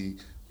want to see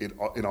it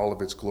in all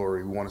of its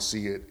glory. We want to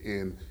see it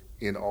in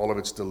all of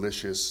its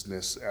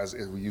deliciousness, as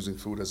we're using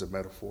food as a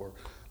metaphor.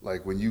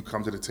 Like when you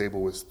come to the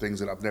table with things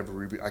that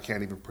I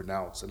can't even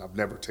pronounce and I've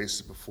never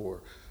tasted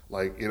before,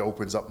 like it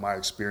opens up my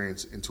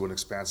experience into an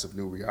expansive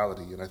new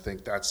reality. And I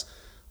think that's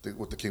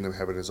what the kingdom of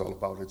heaven is all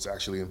about. It's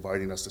actually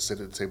inviting us to sit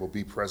at the table,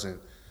 be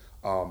present,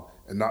 and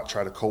not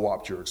try to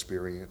co-opt your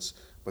experience,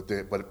 but be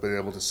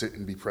able to sit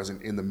and be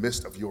present in the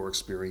midst of your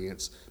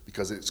experience,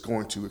 because it's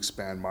going to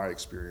expand my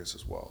experience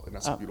as well. And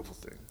that's a beautiful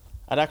thing.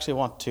 I'd actually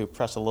want to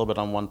press a little bit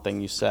on one thing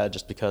you said,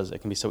 just because it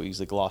can be so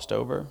easily glossed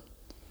over.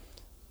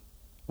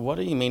 What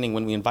are you meaning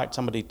when we invite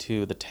somebody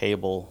to the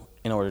table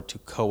in order to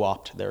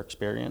co-opt their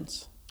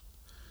experience?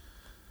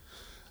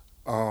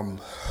 A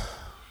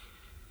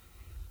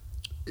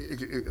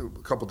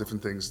couple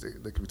different things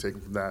that can be taken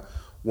from that.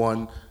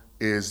 One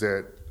is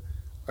that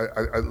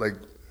I like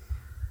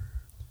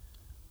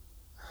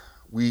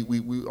we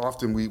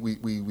often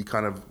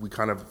kind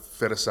of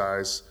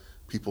fetishize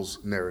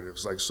people's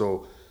narratives. Like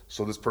so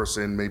this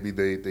person, maybe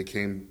they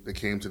came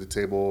to the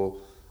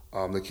table,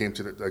 they came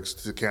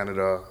to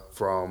Canada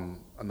from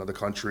another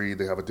country.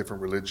 They have a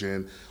different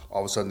religion.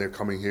 All of a sudden they're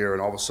coming here,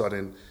 and all of a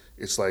sudden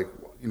it's like,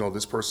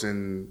 this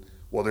person.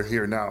 Well, they're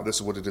here now. This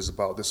is what it is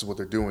about. This is what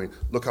they're doing.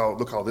 Look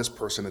how this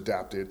person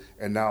adapted.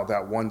 And now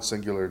that one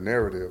singular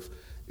narrative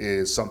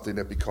is something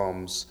that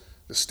becomes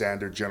the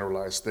standard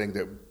generalized thing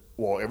that,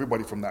 well,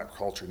 everybody from that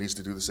culture needs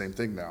to do the same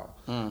thing now,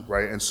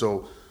 right? And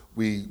so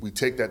we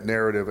take that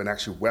narrative and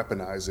actually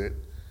weaponize it,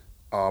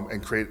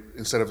 and create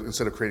instead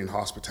of creating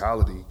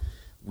hospitality,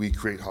 we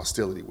create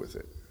hostility with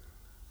it.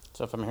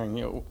 So if I'm hearing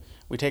you,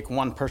 we take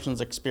one person's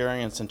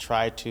experience and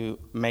try to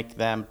make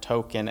them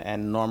token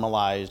and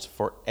normalized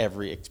for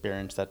every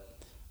experience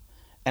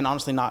and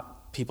honestly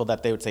not people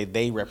that they would say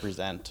they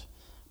represent,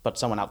 but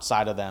someone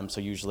outside of them. So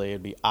usually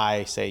it'd be,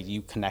 I say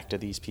you connect to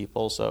these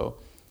people, so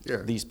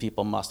these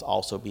people must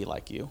also be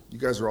like you. You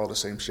guys are all the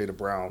same shade of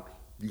brown.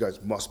 You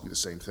guys must be the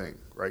same thing,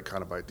 right?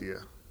 Kind of idea.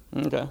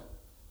 Okay.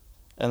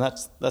 And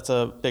that's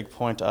a big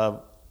point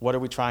of what are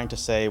we trying to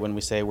say when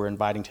we say we're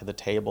inviting to the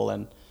table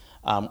and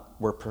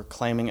we're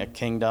proclaiming a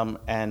kingdom,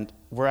 and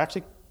we're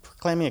actually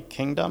proclaiming a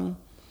kingdom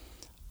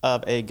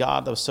of a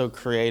God that was so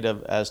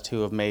creative as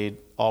to have made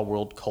all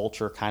world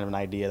culture kind of an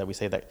idea that we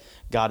say that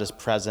God is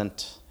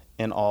present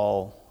in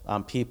all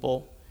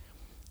people,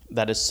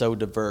 that is so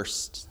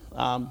diverse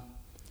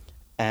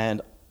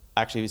and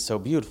actually so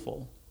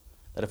beautiful.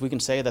 That if we can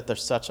say that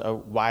there's such a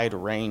wide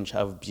range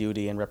of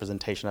beauty and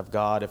representation of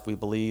God, if we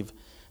believe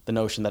the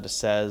notion that it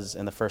says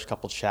in the first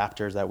couple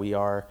chapters that we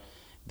are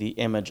the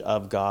image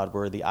of God,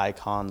 we're the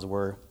icons,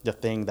 we're the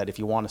thing that if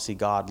you want to see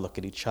God, look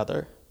at each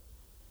other.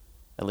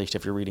 At least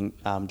if you're reading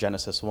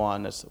Genesis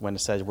 1, when it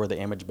says we're the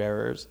image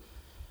bearers,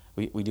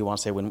 we do want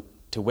to say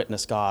to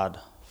witness God,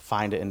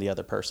 find it in the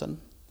other person.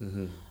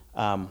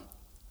 Mm-hmm.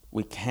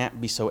 We can't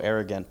be so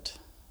arrogant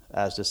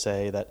as to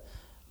say that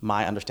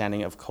my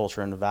understanding of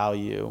culture and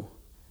value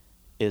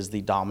is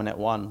the dominant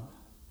one.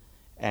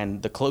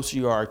 And the closer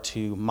you are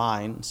to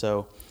mine,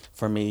 so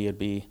for me it'd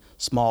be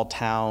small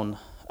town,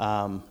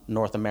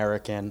 North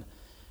American,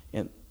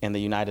 in the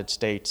United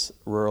States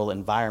rural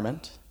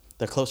environment,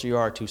 the closer you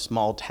are to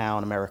small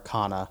town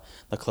Americana,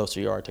 the closer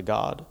you are to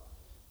God.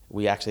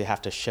 We actually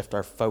have to shift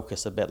our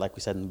focus a bit, like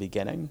we said in the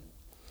beginning,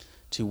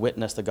 to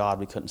witness the God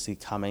we couldn't see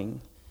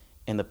coming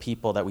in the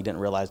people that we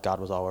didn't realize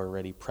God was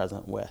already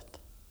present with.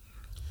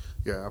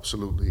 Yeah,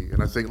 absolutely.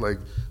 And I think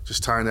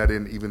just tying that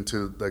in even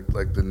to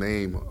like the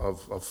name of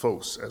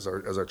FOS as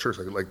our church,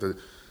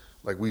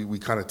 we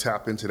kind of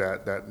tap into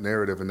that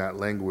narrative and that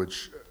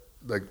language,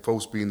 like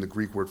FOS being the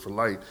Greek word for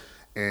light.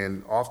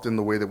 And often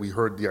the way that we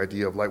heard the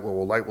idea of light,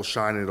 well, light will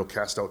shine and it'll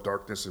cast out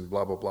darkness and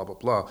blah, blah, blah, blah,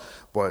 blah.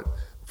 But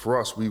for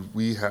us,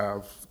 we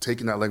have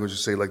taken that language to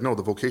say, no,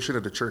 the vocation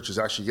of the church is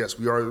actually, yes,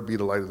 we are to be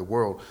the light of the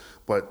world.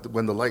 But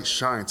when the light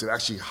shines, it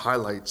actually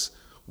highlights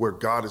where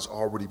God is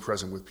already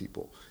present with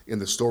people, in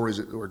the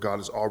stories where God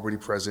is already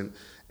present,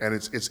 and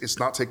it's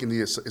not making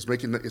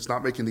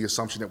the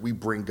assumption that we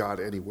bring God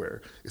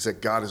anywhere. It's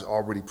that God is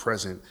already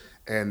present,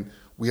 and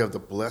we have the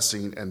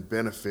blessing and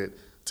benefit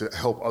to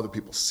help other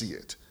people see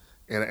it.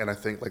 And I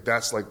think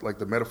that's like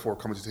the metaphor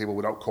coming to the table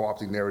without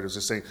co-opting narratives,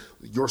 just saying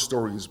your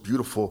story is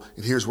beautiful,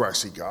 and here's where I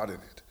see God in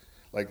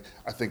it.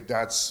 I think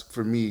that's,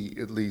 for me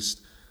at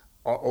least,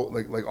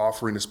 like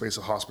offering a space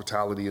of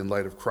hospitality in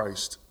light of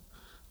Christ,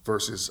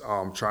 versus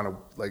trying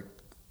to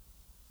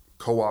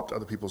co-opt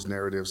other people's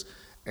narratives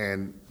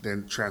and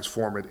then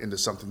transform it into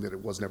something that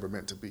it was never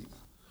meant to be.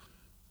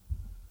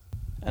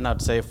 And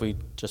I'd say if we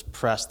just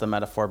press the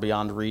metaphor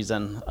beyond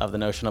reason of the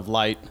notion of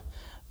light,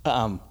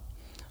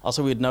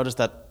 also we'd notice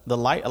that the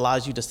light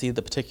allows you to see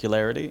the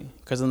particularity,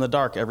 because in the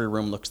dark every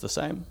room looks the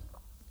same.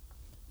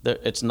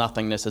 It's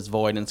nothingness, it's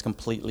void, and it's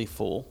completely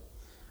full.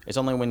 It's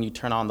only when you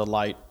turn on the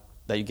light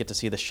that you get to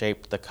see the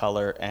shape, the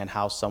color, and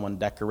how someone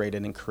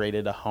decorated and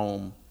created a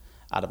home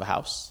out of a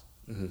house.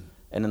 Mm-hmm.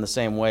 And in the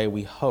same way,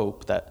 we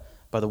hope that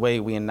by the way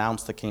we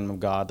announce the kingdom of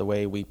God, the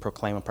way we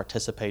proclaim and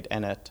participate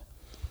in it,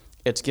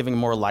 it's giving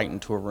more light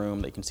into a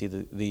room that you can see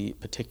the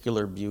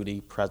particular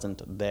beauty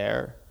present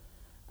there,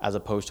 as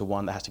opposed to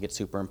one that has to get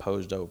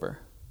superimposed over.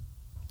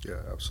 Yeah,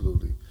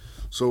 absolutely.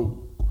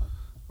 So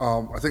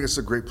I think it's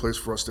a great place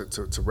for us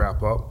to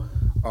wrap up.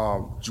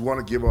 Do you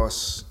want to give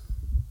us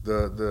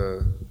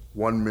the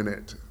 1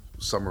 minute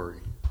summary?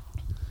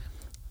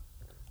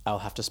 I'll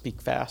have to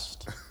speak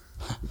fast.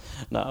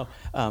 No.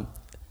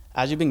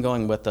 As you've been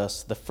going with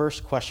us, the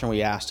first question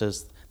we asked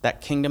is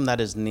that kingdom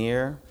that is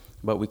near,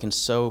 but we can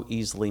so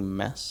easily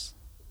miss.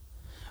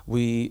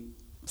 We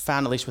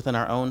found, at least within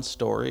our own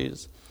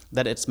stories,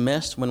 that it's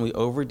missed when we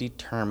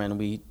overdetermine,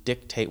 we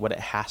dictate what it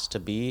has to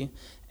be,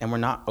 and we're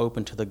not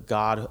open to the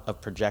God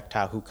of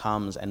projectile who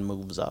comes and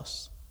moves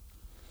us.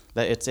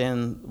 That it's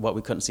in what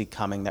we couldn't see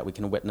coming that we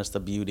can witness the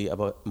beauty of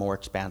a more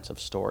expansive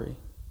story.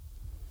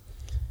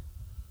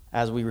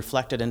 As we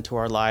reflected into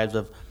our lives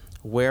of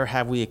where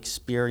have we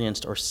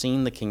experienced or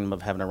seen the kingdom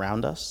of heaven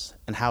around us,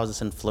 and how has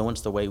this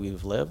influenced the way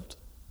we've lived,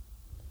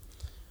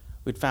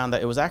 we'd found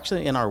that it was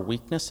actually in our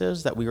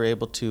weaknesses that we were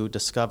able to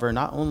discover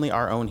not only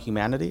our own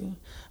humanity,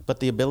 but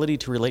the ability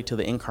to relate to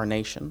the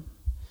incarnation.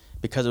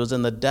 Because it was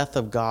in the death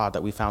of God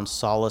that we found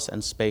solace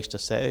and space to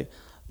say,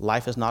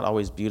 life is not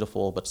always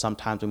beautiful, but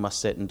sometimes we must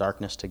sit in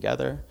darkness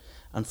together.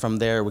 And from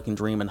there, we can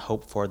dream and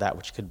hope for that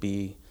which could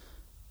be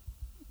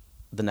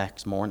the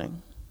next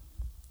morning.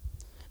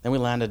 Then we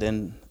landed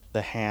in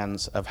the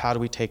hands of how do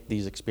we take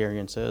these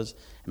experiences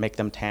and make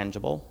them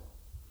tangible.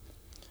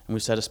 And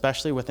we said,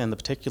 especially within the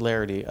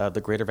particularity of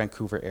the Greater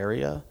Vancouver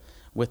area,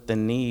 with the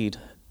need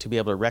to be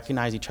able to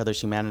recognize each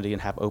other's humanity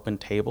and have open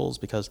tables,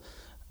 because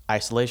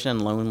isolation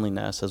and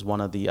loneliness is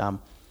one of the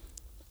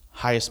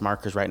highest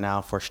markers right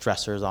now for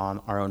stressors on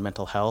our own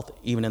mental health,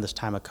 even in this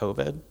time of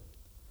COVID.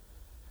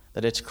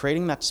 That it's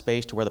creating that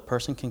space to where the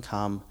person can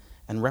come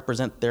and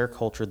represent their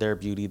culture, their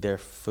beauty, their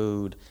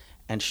food,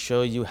 and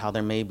show you how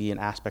there may be an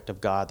aspect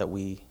of God that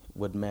we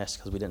would miss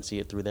because we didn't see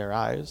it through their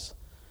eyes.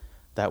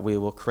 That we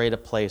will create a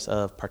place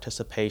of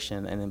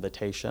participation and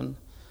invitation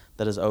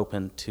that is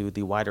open to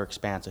the wider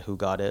expanse of who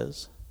God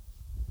is.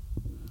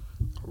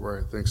 All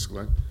right, thanks,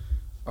 Glenn.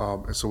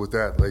 And so with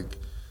that,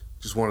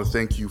 just want to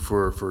thank you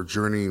for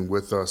journeying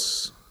with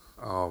us,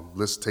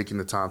 taking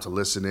the time to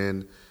listen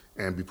in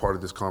and be part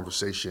of this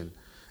conversation.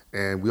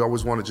 And we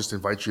always want to just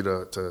invite you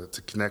to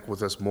connect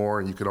with us more,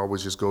 and you can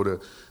always just go to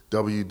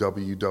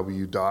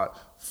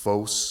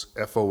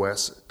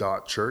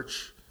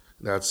www.fos.church.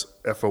 That's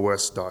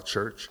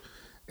fos.church.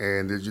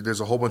 And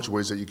there's a whole bunch of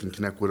ways that you can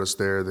connect with us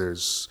there.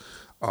 There's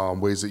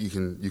ways that you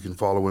can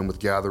follow in with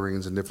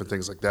gatherings and different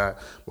things like that.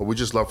 But we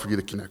just love for you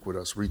to connect with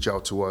us, reach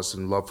out to us,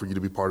 and love for you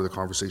to be part of the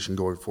conversation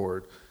going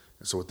forward.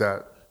 And so with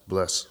that,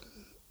 bless.